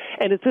question.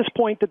 And at this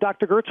point,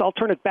 Dr. Gertz, I'll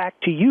turn it back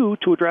to you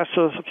to address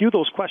a few of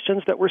those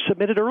questions that were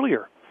submitted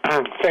earlier.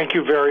 Thank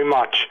you very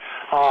much.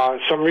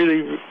 Some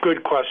really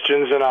good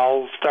questions, and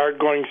I'll start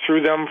going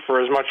through them for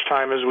as much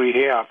time as we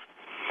have.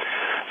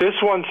 This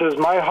one says,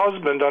 my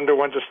husband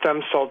underwent a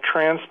stem cell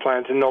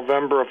transplant in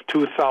November of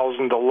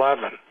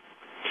 2011.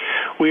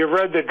 We have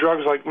read that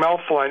drugs like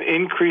melphalan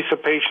increase a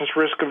patient's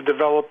risk of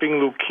developing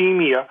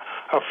leukemia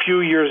a few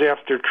years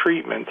after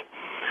treatment.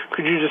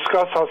 Could you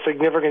discuss how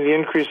significant the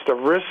increase of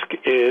risk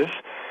is,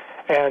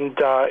 and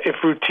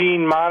if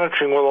routine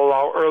monitoring will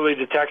allow early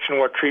detection,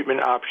 what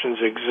treatment options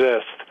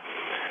exist?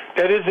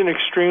 That is an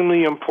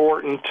extremely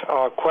important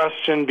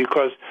question,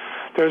 because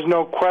there's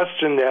no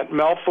question that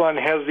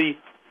melphalan has the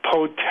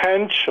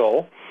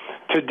potential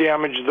to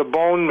damage the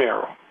bone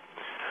marrow.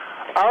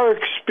 Our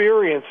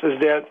experience is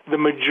that the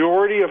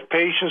majority of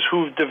patients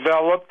who've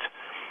developed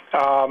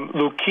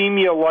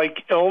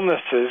leukemia-like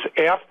illnesses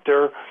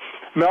after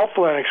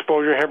melphalan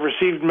exposure have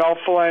received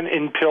melphalan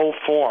in pill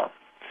form.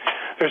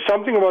 There's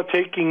something about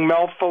taking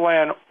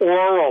melphalan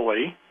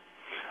orally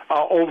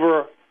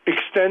over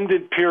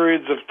extended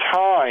periods of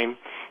time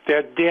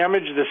that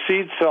damage the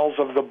seed cells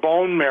of the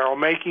bone marrow,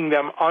 making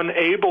them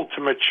unable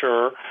to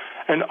mature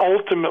and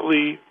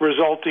ultimately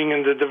resulting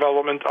in the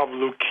development of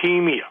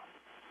leukemia.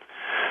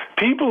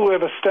 People who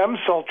have a stem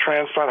cell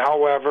transplant,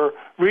 however,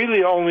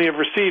 really only have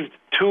received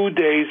 2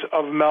 days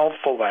of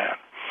melphalan.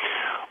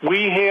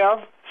 We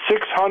have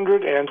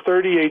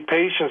 638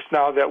 patients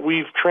now that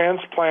we've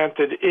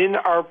transplanted in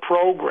our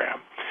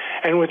program,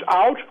 and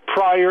without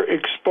prior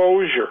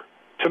exposure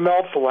to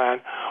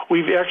melphalan,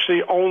 we've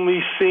actually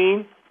only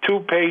seen 2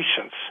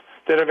 patients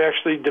that have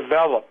actually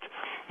developed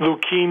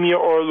leukemia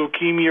or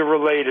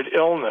leukemia-related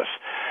illness.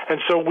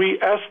 And so we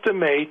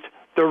estimate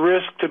the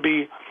risk to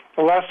be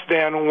less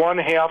than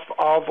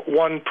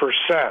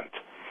 0.5%.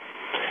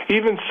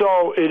 Even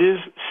so, it is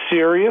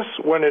serious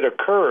when it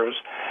occurs,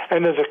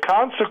 and as a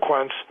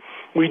consequence,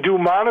 we do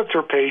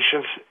monitor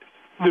patients.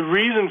 The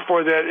reason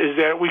for that is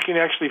that we can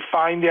actually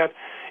find that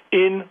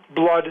in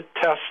blood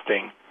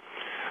testing.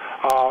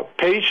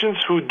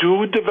 Patients who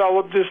do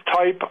develop this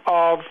type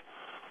of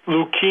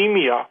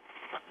leukemia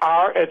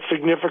are at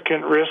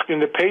significant risk. In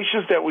the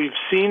patients that we've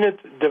seen it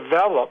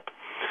develop,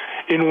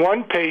 in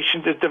one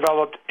patient it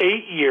developed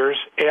 8 years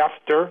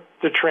after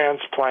the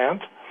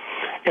transplant,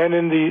 and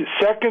in the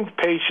second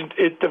patient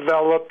it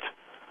developed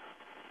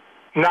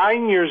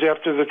 9 years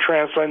after the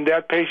transplant.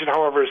 That patient,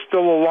 however, is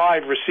still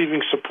alive,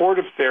 receiving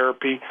supportive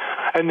therapy,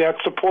 and that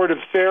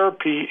supportive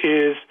therapy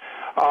is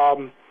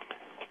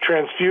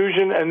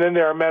transfusion, and then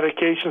there are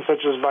medications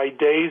such as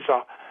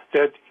Vidasa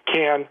that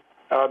can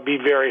be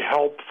very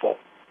helpful.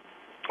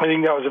 I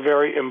think that was a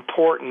very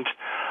important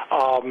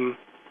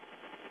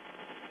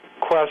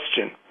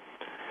question.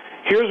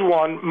 Here's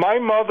one. My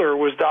mother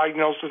was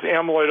diagnosed with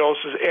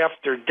amyloidosis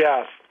after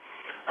death.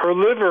 Her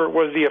liver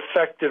was the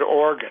affected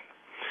organ.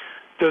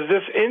 Does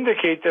this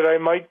indicate that I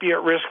might be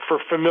at risk for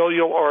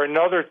familial or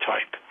another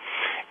type?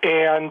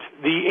 And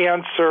the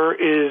answer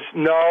is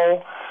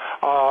no.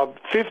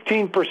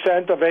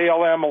 15% of AL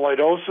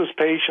amyloidosis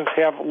patients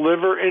have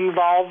liver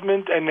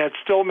involvement, and that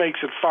still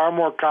makes it far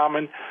more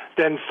common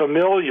than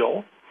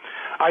familial.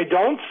 I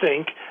don't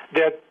think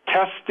that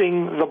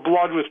testing the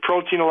blood with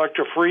protein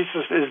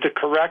electrophoresis is the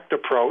correct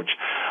approach.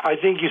 I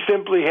think you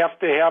simply have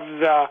to have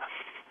the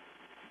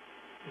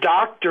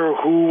doctor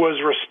who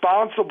was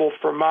responsible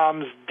for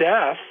Mom's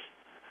death,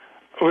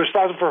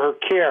 responsible for her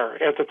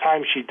care at the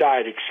time she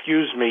died,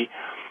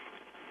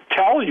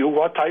 tell you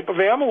what type of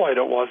amyloid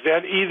it was.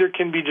 That either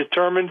can be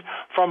determined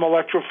from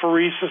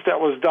electrophoresis that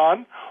was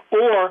done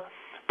or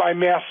by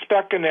mass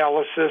spec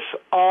analysis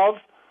of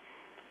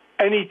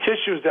any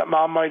tissues that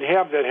Mom might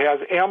have that has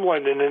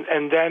amyloid in it.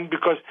 And then,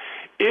 because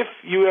if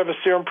you have a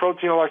serum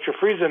protein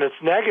electrophoresis and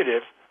it's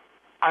negative,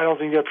 I don't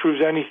think that proves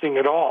anything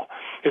at all.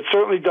 It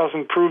certainly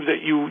doesn't prove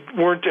that you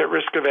weren't at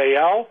risk of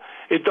AL.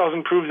 It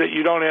doesn't prove that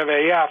you don't have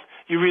AF.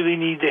 You really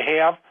need to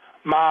have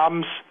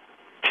Mom's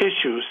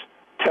tissues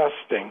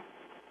testing.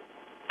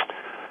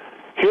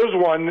 Here's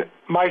one.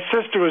 My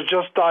sister was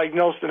just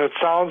diagnosed, and it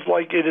sounds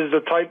like it is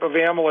a type of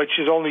amyloid.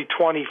 She's only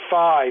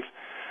 25.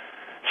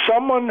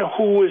 Someone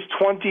who is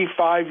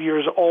 25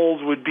 years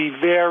old would be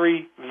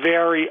very,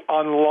 very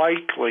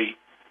unlikely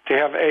to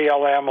have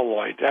AL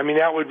amyloid. I mean,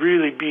 that would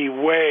really be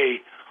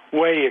way,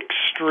 way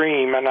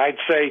extreme. And I'd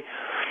say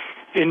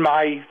in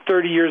my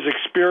 30 years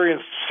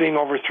experience seeing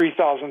over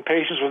 3,000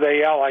 patients with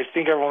AL, I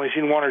think I've only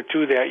seen one or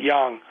two that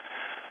young.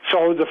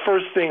 So the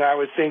first thing I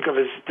would think of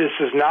is this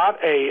is not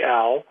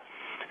AL,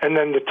 and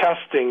then the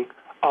testing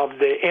of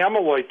the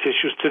amyloid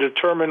tissues to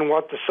determine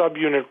what the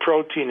subunit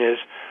protein is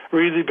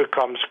really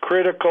becomes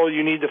critical.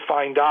 You need to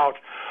find out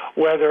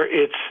whether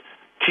it's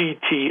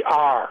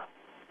TTR.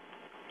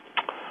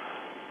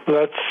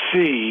 Let's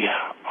see.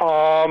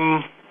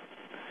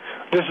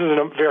 This is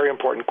a very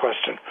important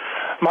question.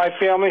 My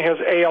family has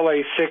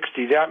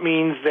ALA60. That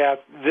means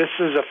that this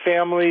is a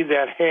family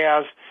that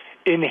has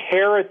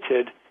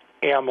inherited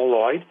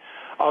amyloid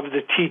of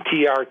the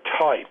TTR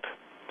type.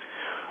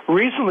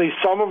 Recently,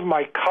 some of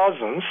my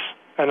cousins,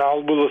 and I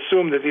will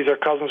assume that these are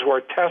cousins who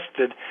are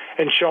tested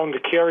and shown to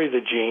carry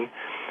the gene,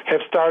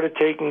 have started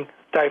taking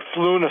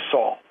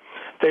diflunisal.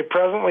 They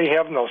presently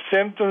have no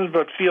symptoms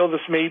but feel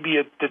this may be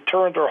a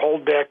deterrent or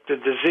hold back the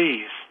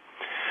disease.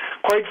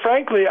 Quite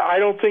frankly, I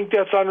don't think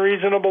that's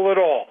unreasonable at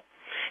all.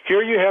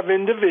 Here you have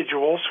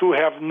individuals who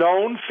have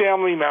known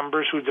family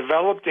members who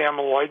developed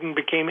amyloid and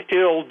became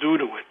ill due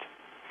to it.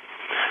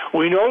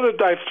 We know that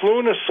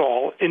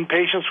diflunisal in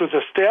patients with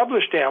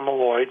established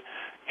amyloid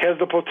has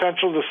the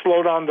potential to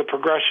slow down the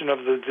progression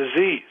of the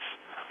disease.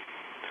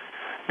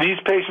 These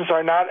patients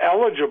are not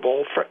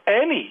eligible for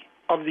any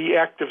of the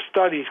active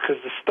studies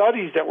because the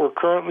studies that we're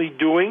currently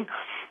doing,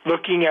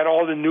 looking at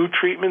all the new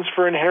treatments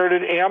for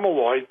inherited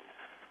amyloid,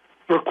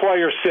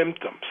 require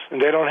symptoms, and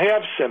they don't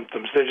have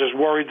symptoms. They're just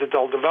worried that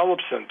they'll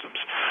develop symptoms.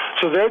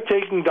 So they're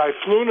taking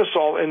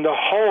diflunisal in the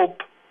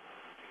hope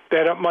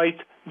that it might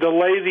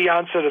delay the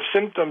onset of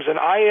symptoms, and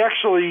I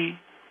actually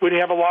would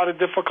have a lot of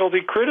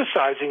difficulty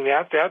criticizing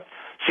that. That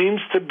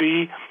seems to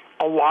be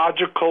a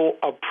logical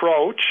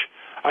approach.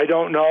 I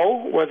don't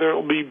know whether it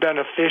will be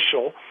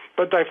beneficial,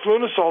 but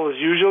diflunisal is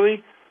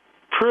usually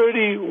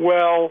pretty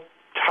well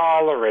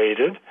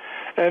tolerated,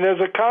 and as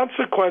a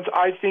consequence,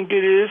 I think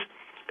it is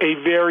a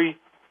very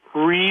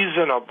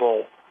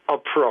reasonable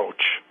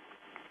approach.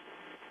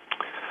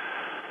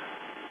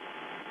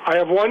 I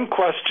have one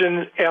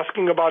question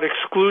asking about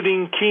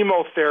excluding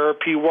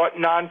chemotherapy, what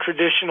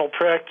non-traditional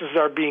practices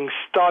are being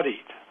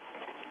studied.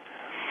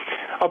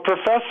 A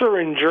professor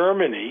in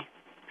Germany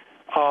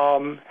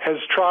has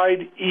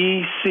tried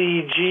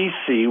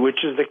ECGC,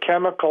 which is the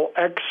chemical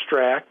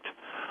extract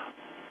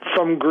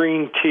from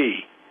green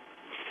tea,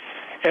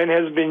 and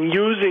has been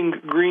using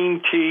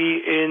green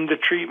tea in the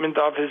treatment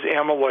of his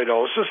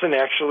amyloidosis, and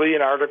actually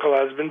an article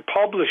has been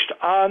published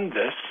on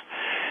this.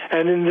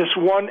 And in this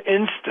one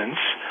instance,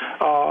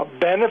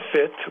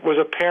 benefit was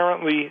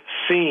apparently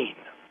seen.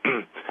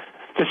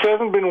 This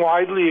hasn't been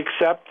widely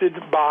accepted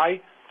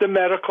by the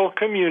medical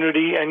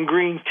community, and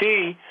green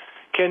tea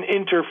can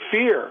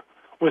interfere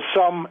with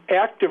some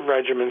active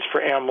regimens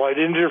for amyloid.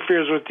 It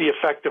interferes with the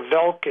effect of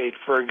Velcade,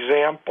 for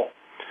example.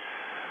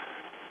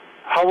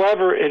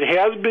 However, it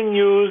has been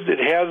used, it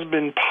has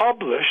been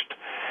published,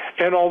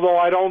 and although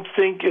I don't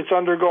think it's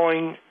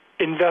undergoing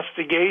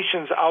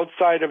investigations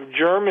outside of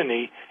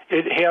Germany,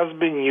 it has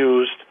been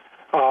used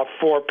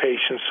for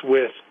patients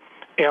with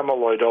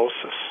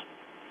amyloidosis.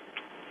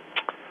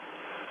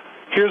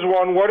 Here's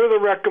one. What are the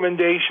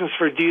recommendations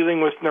for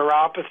dealing with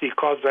neuropathy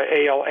caused by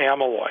AL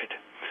amyloid?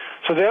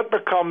 So that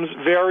becomes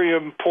a very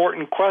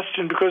important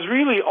question because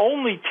really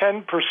only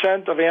 10%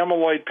 of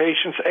amyloid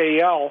patients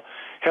AL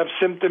have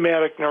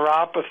symptomatic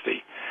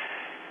neuropathy.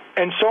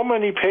 And so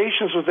many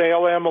patients with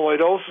AL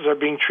amyloidosis are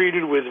being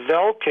treated with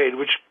Velcade,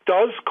 which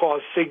does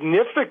cause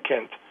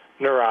significant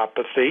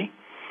neuropathy.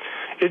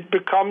 It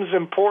becomes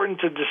important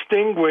to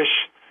distinguish,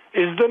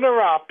 is the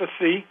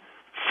neuropathy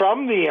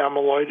from the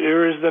amyloid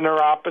or is the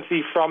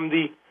neuropathy from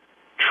the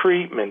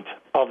treatment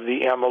of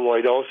the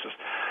amyloidosis?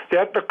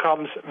 That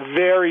becomes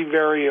very,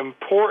 very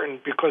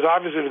important because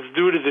obviously if it's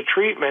due to the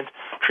treatment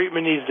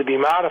needs to be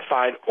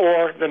modified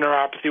or the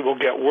neuropathy will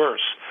get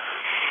worse.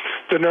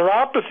 The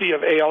neuropathy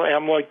of AL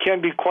amyloid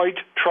can be quite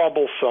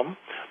troublesome,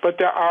 but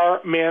there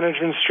are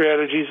management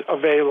strategies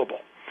available.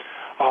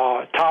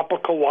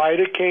 Topical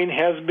lidocaine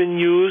has been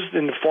used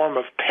in the form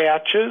of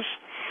patches.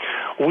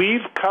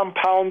 We've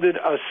compounded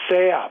a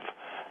salve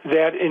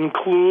that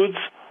includes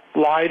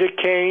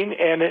lidocaine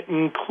and it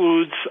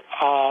includes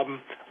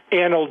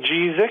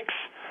analgesics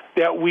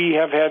that we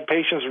have had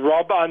patients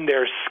rub on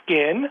their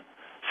skin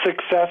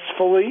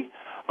successfully.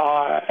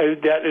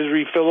 That is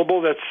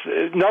refillable.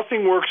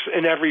 Nothing works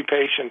in every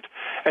patient.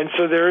 And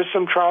so there is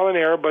some trial and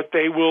error, but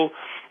they will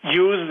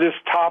use this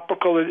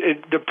topical.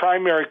 The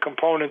primary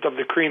component of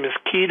the cream is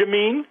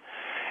ketamine,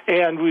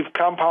 and we've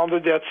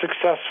compounded that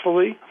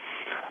successfully.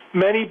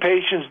 Many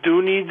patients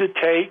do need to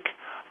take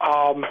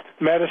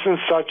medicines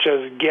such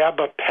as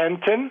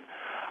gabapentin.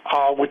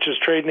 which is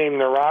trade name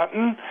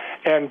Neurontin,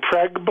 and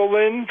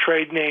Pregbalin,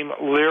 trade name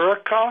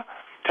Lyrica,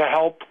 to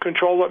help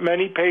control it.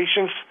 Many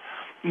patients'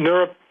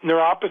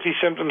 neuropathy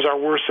symptoms are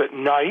worse at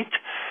night,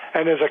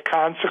 and as a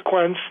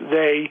consequence,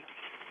 they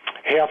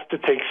have to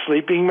take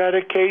sleeping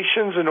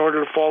medications in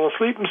order to fall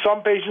asleep, and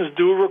some patients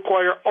do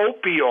require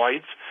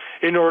opioids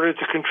in order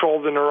to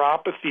control the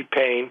neuropathy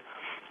pain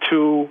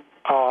to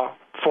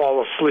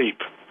fall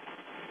asleep.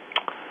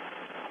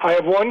 I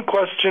have one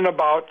question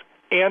about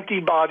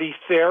antibody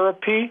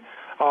therapy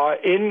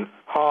in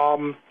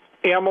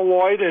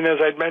amyloid, and as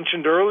I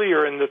mentioned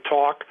earlier in the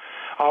talk,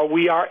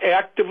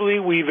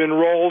 we've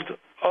enrolled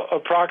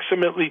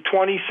approximately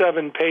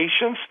 27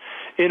 patients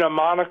in a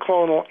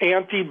monoclonal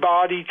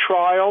antibody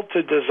trial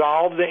to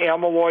dissolve the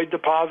amyloid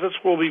deposits.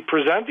 We'll be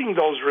presenting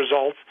those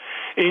results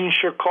in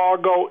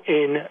Chicago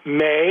in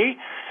May,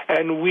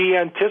 and we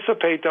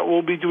anticipate that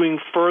we'll be doing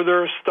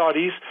further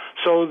studies,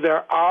 so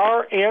there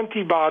are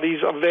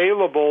antibodies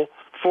available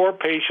for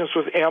patients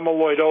with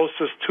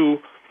amyloidosis to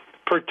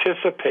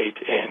participate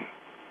in.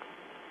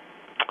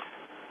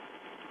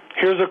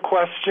 Here's a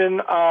question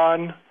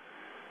on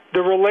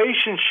the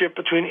relationship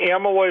between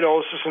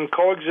amyloidosis and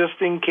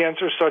coexisting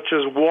cancers such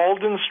as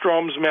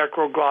Waldenstrom's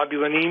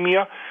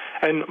macroglobulinemia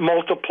and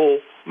multiple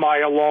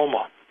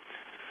myeloma.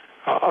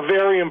 A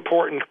very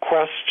important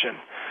question,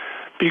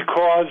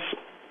 because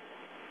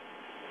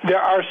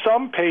there are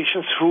some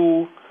patients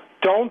who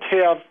don't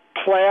have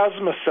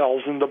plasma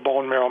cells in the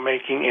bone marrow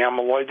making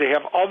amyloid. They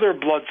have other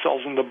blood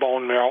cells in the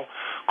bone marrow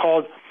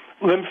called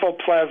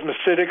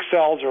lymphoplasmacytic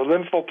cells or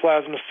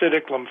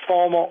lymphoplasmacytic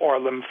lymphoma or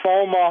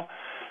lymphoma.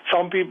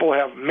 Some people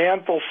have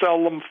mantle cell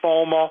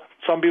lymphoma.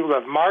 Some people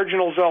have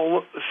marginal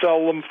cell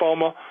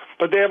lymphoma.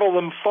 But they have a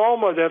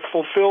lymphoma that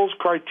fulfills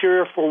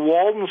criteria for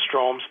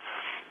Waldenstrom's,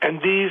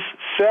 and these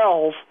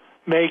cells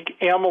make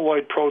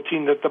amyloid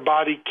protein that the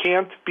body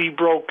can't be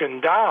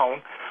broken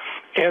down.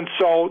 And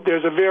so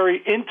there's a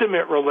very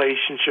intimate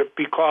relationship,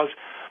 because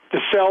the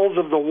cells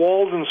of the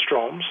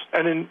Waldenstrom's,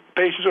 and in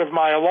patients with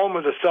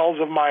myeloma, the cells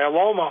of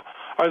myeloma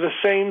are the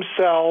same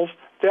cells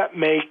that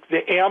make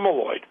the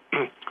amyloid.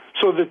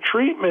 So the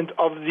treatment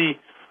of the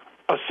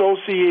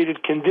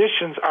associated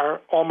conditions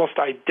are almost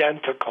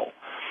identical.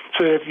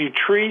 So if you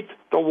treat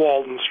the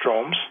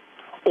Waldenstrom's,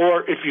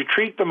 or if you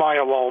treat the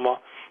myeloma,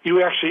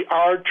 you actually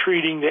are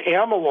treating the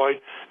amyloid,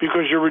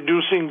 because you're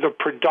reducing the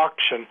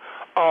production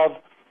of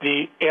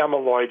the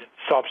amyloid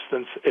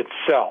substance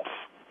itself.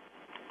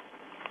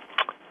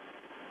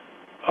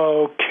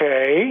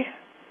 Okay.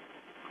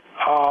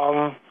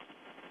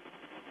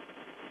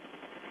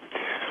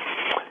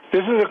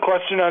 This is a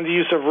question on the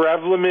use of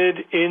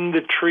Revlimid in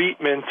the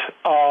treatment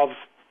of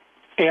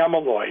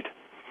amyloid.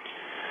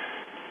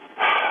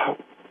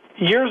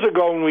 Years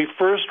ago, when we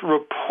first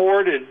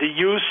reported the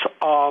use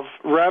of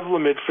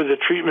Revlimid for the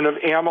treatment of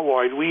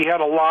amyloid, we had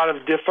a lot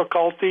of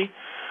difficulty.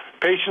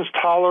 Patients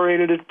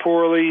tolerated it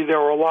poorly. There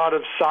were a lot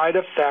of side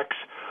effects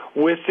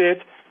with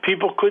it.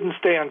 People couldn't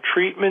stay on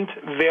treatment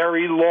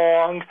very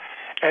long,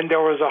 and there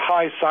was a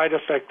high side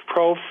effect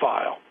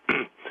profile.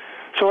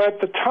 So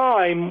at the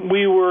time,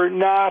 we were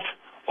not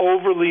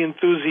overly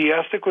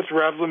enthusiastic with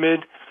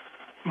Revlimid,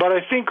 but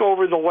I think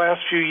over the last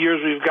few years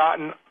we've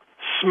gotten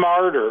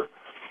smarter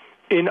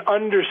in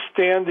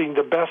understanding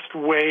the best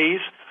ways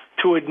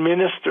to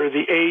administer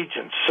the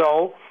agent.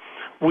 So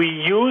we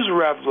use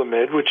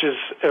Revlimid, which is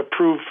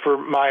approved for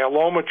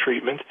myeloma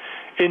treatment,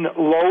 in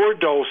lower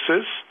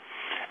doses,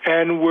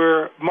 and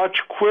we're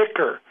much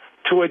quicker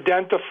to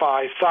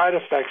identify side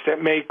effects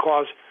that may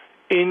cause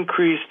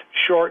increased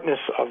shortness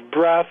of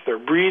breath or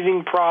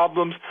breathing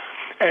problems,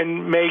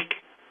 and make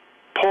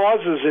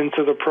pauses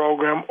into the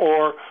program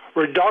or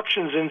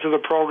reductions into the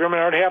program.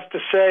 And I'd have to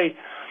say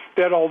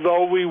that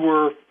although we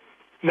were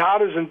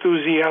not as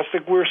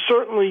enthusiastic, we're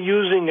certainly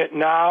using it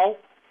now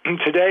and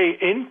today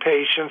in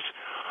patients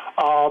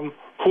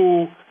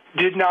who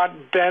did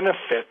not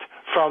benefit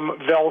from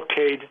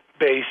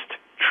Velcade-based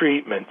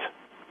treatment.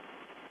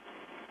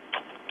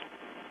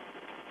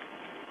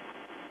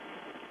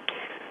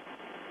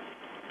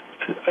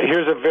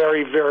 Here's a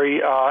very,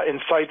 very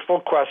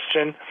insightful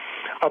question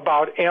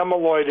about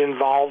amyloid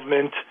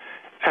involvement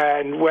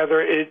and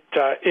whether it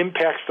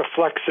impacts the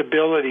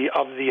flexibility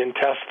of the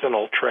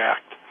intestinal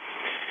tract.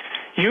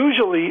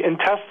 Usually,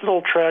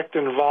 intestinal tract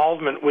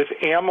involvement with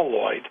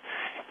amyloid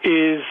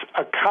is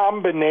a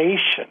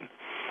combination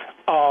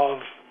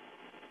of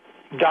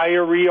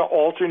diarrhea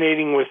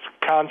alternating with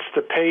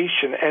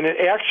constipation, and it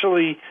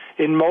actually,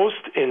 in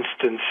most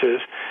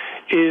instances,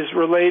 is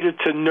related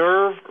to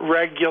nerve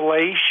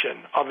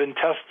regulation of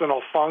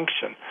intestinal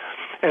function,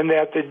 and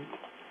that the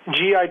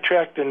GI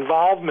tract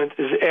involvement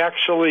is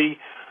actually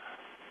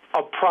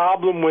a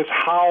problem with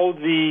how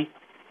the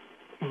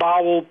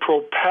bowel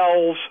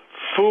propels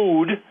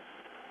food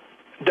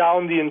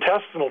down the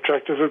intestinal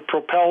tract. If it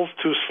propels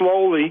too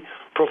slowly,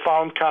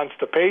 profound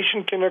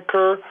constipation can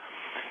occur.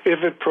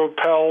 If it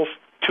propels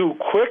too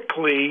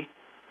quickly,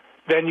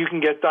 then you can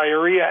get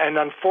diarrhea. And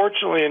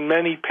unfortunately, in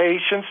many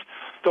patients,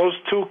 those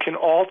two can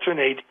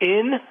alternate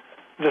in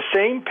the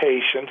same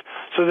patient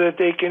so that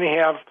they can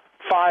have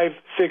 5-6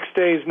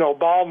 days no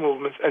bowel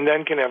movements and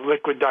then can have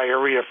liquid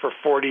diarrhea for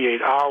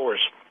 48 hours.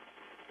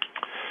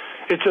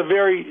 It's a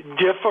very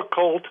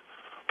difficult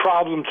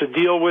problem to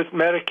deal with.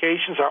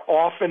 Medications are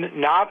often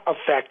not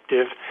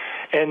effective,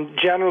 and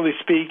generally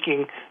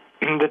speaking,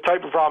 the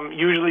type of problem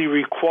usually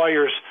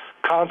requires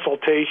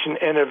consultation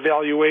and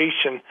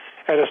evaluation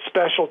at a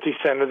specialty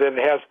center that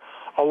has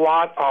a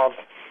lot of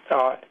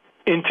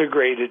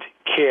integrated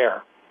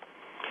care.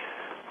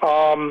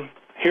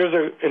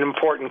 Here's an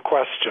important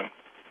question.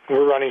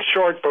 We're running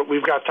short, but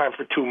we've got time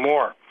for 2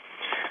 more.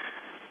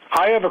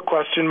 I have a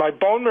question. My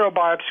bone marrow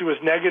biopsy was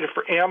negative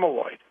for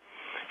amyloid.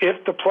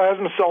 If the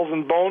plasma cells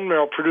in bone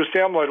marrow produced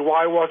amyloid,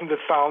 why wasn't it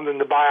found in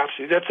the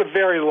biopsy? That's a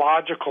very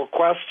logical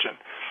question.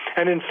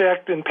 And in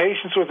fact, in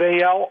patients with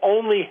AL,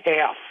 only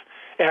half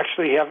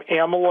actually have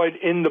amyloid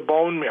in the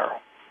bone marrow.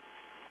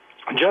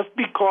 Just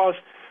because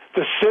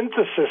the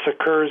synthesis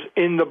occurs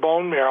in the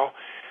bone marrow,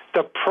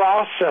 the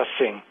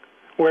processing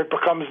where it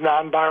becomes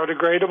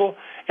non-biodegradable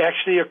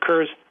actually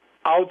occurs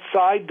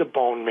outside the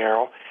bone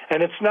marrow,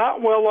 and it's not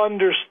well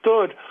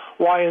understood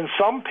why in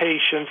some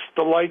patients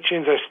the light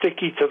chains are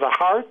sticky to the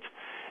heart,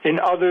 in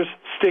others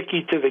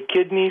sticky to the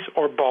kidneys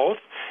or both,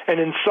 and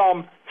in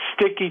some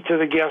sticky to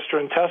the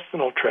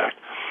gastrointestinal tract.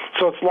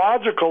 So it's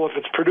logical if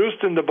it's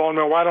produced in the bone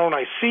marrow, why don't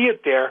I see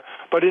it there?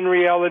 But in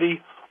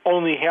reality,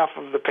 only half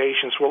of the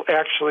patients will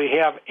actually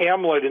have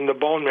amyloid in the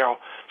bone marrow,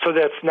 so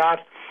that's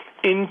not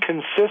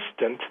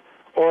inconsistent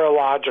or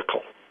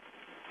illogical.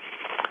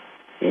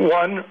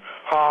 One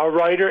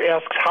writer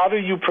asks, how do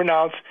you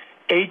pronounce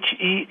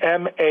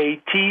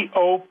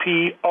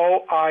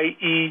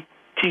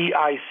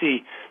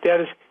Hematopoietic?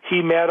 That is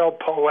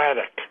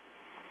hematopoietic.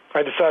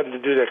 I decided to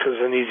do that because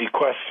it's an easy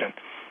question.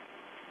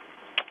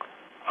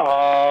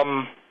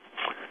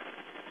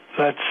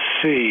 Let's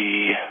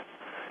see.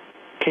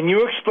 Can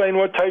you explain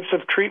what types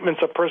of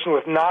treatments a person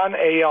with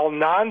non-AL,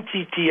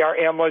 non-TTR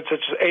amyloid,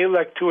 such as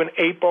ALEC2 and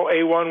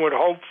ApoA1, would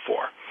hope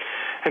for?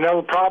 And that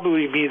will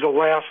probably be the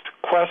last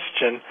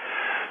question.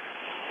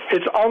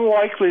 It's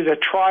unlikely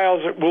that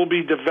trials will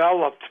be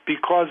developed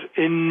because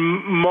in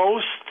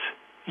most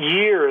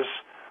years,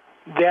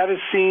 that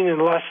is seen in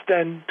less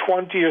than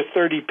 20 or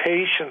 30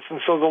 patients, and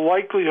so the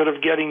likelihood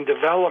of getting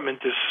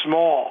development is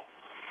small.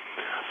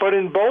 But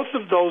in both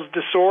of those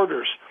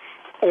disorders,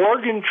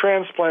 organ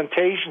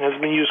transplantation has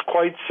been used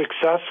quite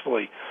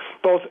successfully.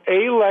 Both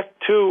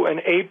ALEC2 and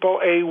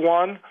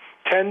ApoA1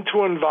 tend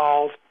to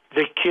involve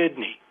the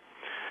kidney.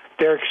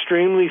 They're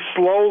extremely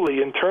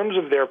slowly in terms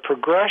of their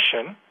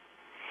progression,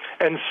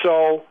 and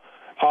so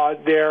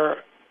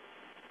their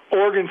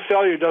organ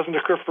failure doesn't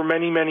occur for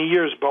many, many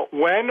years. But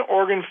when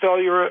organ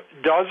failure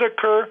does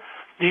occur,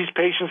 these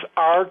patients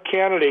are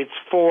candidates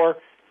for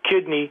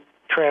kidney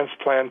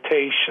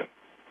transplantation.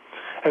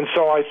 And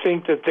so I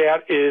think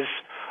that is,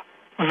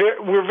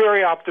 we're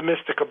very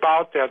optimistic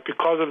about that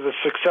because of the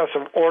success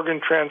of organ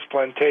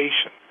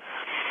transplantation.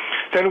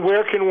 Then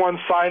where can one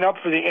sign up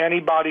for the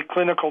antibody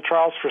clinical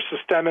trials for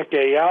systemic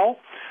AL?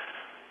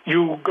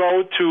 You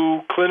go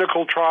to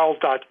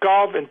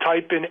clinicaltrials.gov and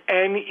type in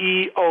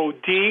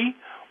NEOD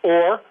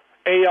or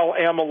AL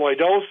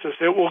amyloidosis.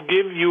 It will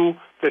give you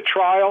the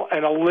trial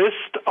and a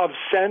list of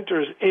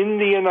centers in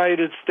the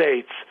United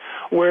States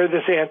where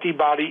this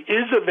antibody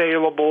is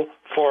available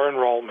for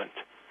enrollment.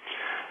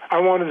 I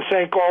wanted to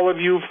thank all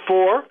of you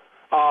for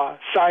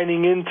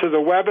signing into the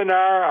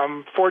webinar.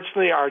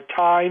 Unfortunately, our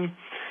time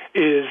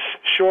is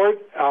short.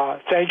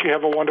 Thank you.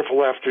 Have a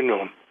wonderful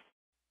afternoon.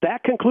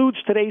 That concludes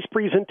today's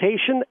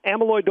presentation,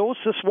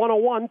 Amyloidosis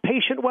 101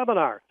 Patient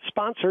Webinar,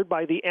 sponsored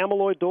by the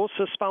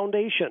Amyloidosis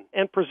Foundation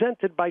and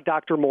presented by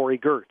Dr. Morie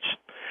Gertz.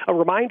 A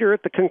reminder,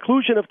 at the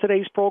conclusion of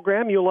today's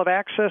program, you'll have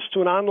access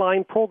to an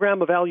online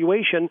program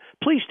evaluation.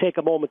 Please take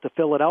a moment to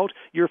fill it out.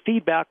 Your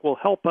feedback will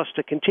help us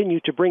to continue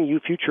to bring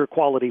you future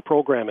quality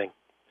programming.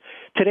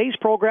 Today's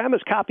program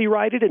is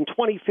copyrighted in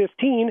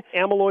 2015,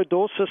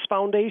 Amyloidosis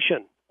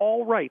Foundation.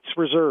 All rights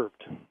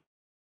reserved.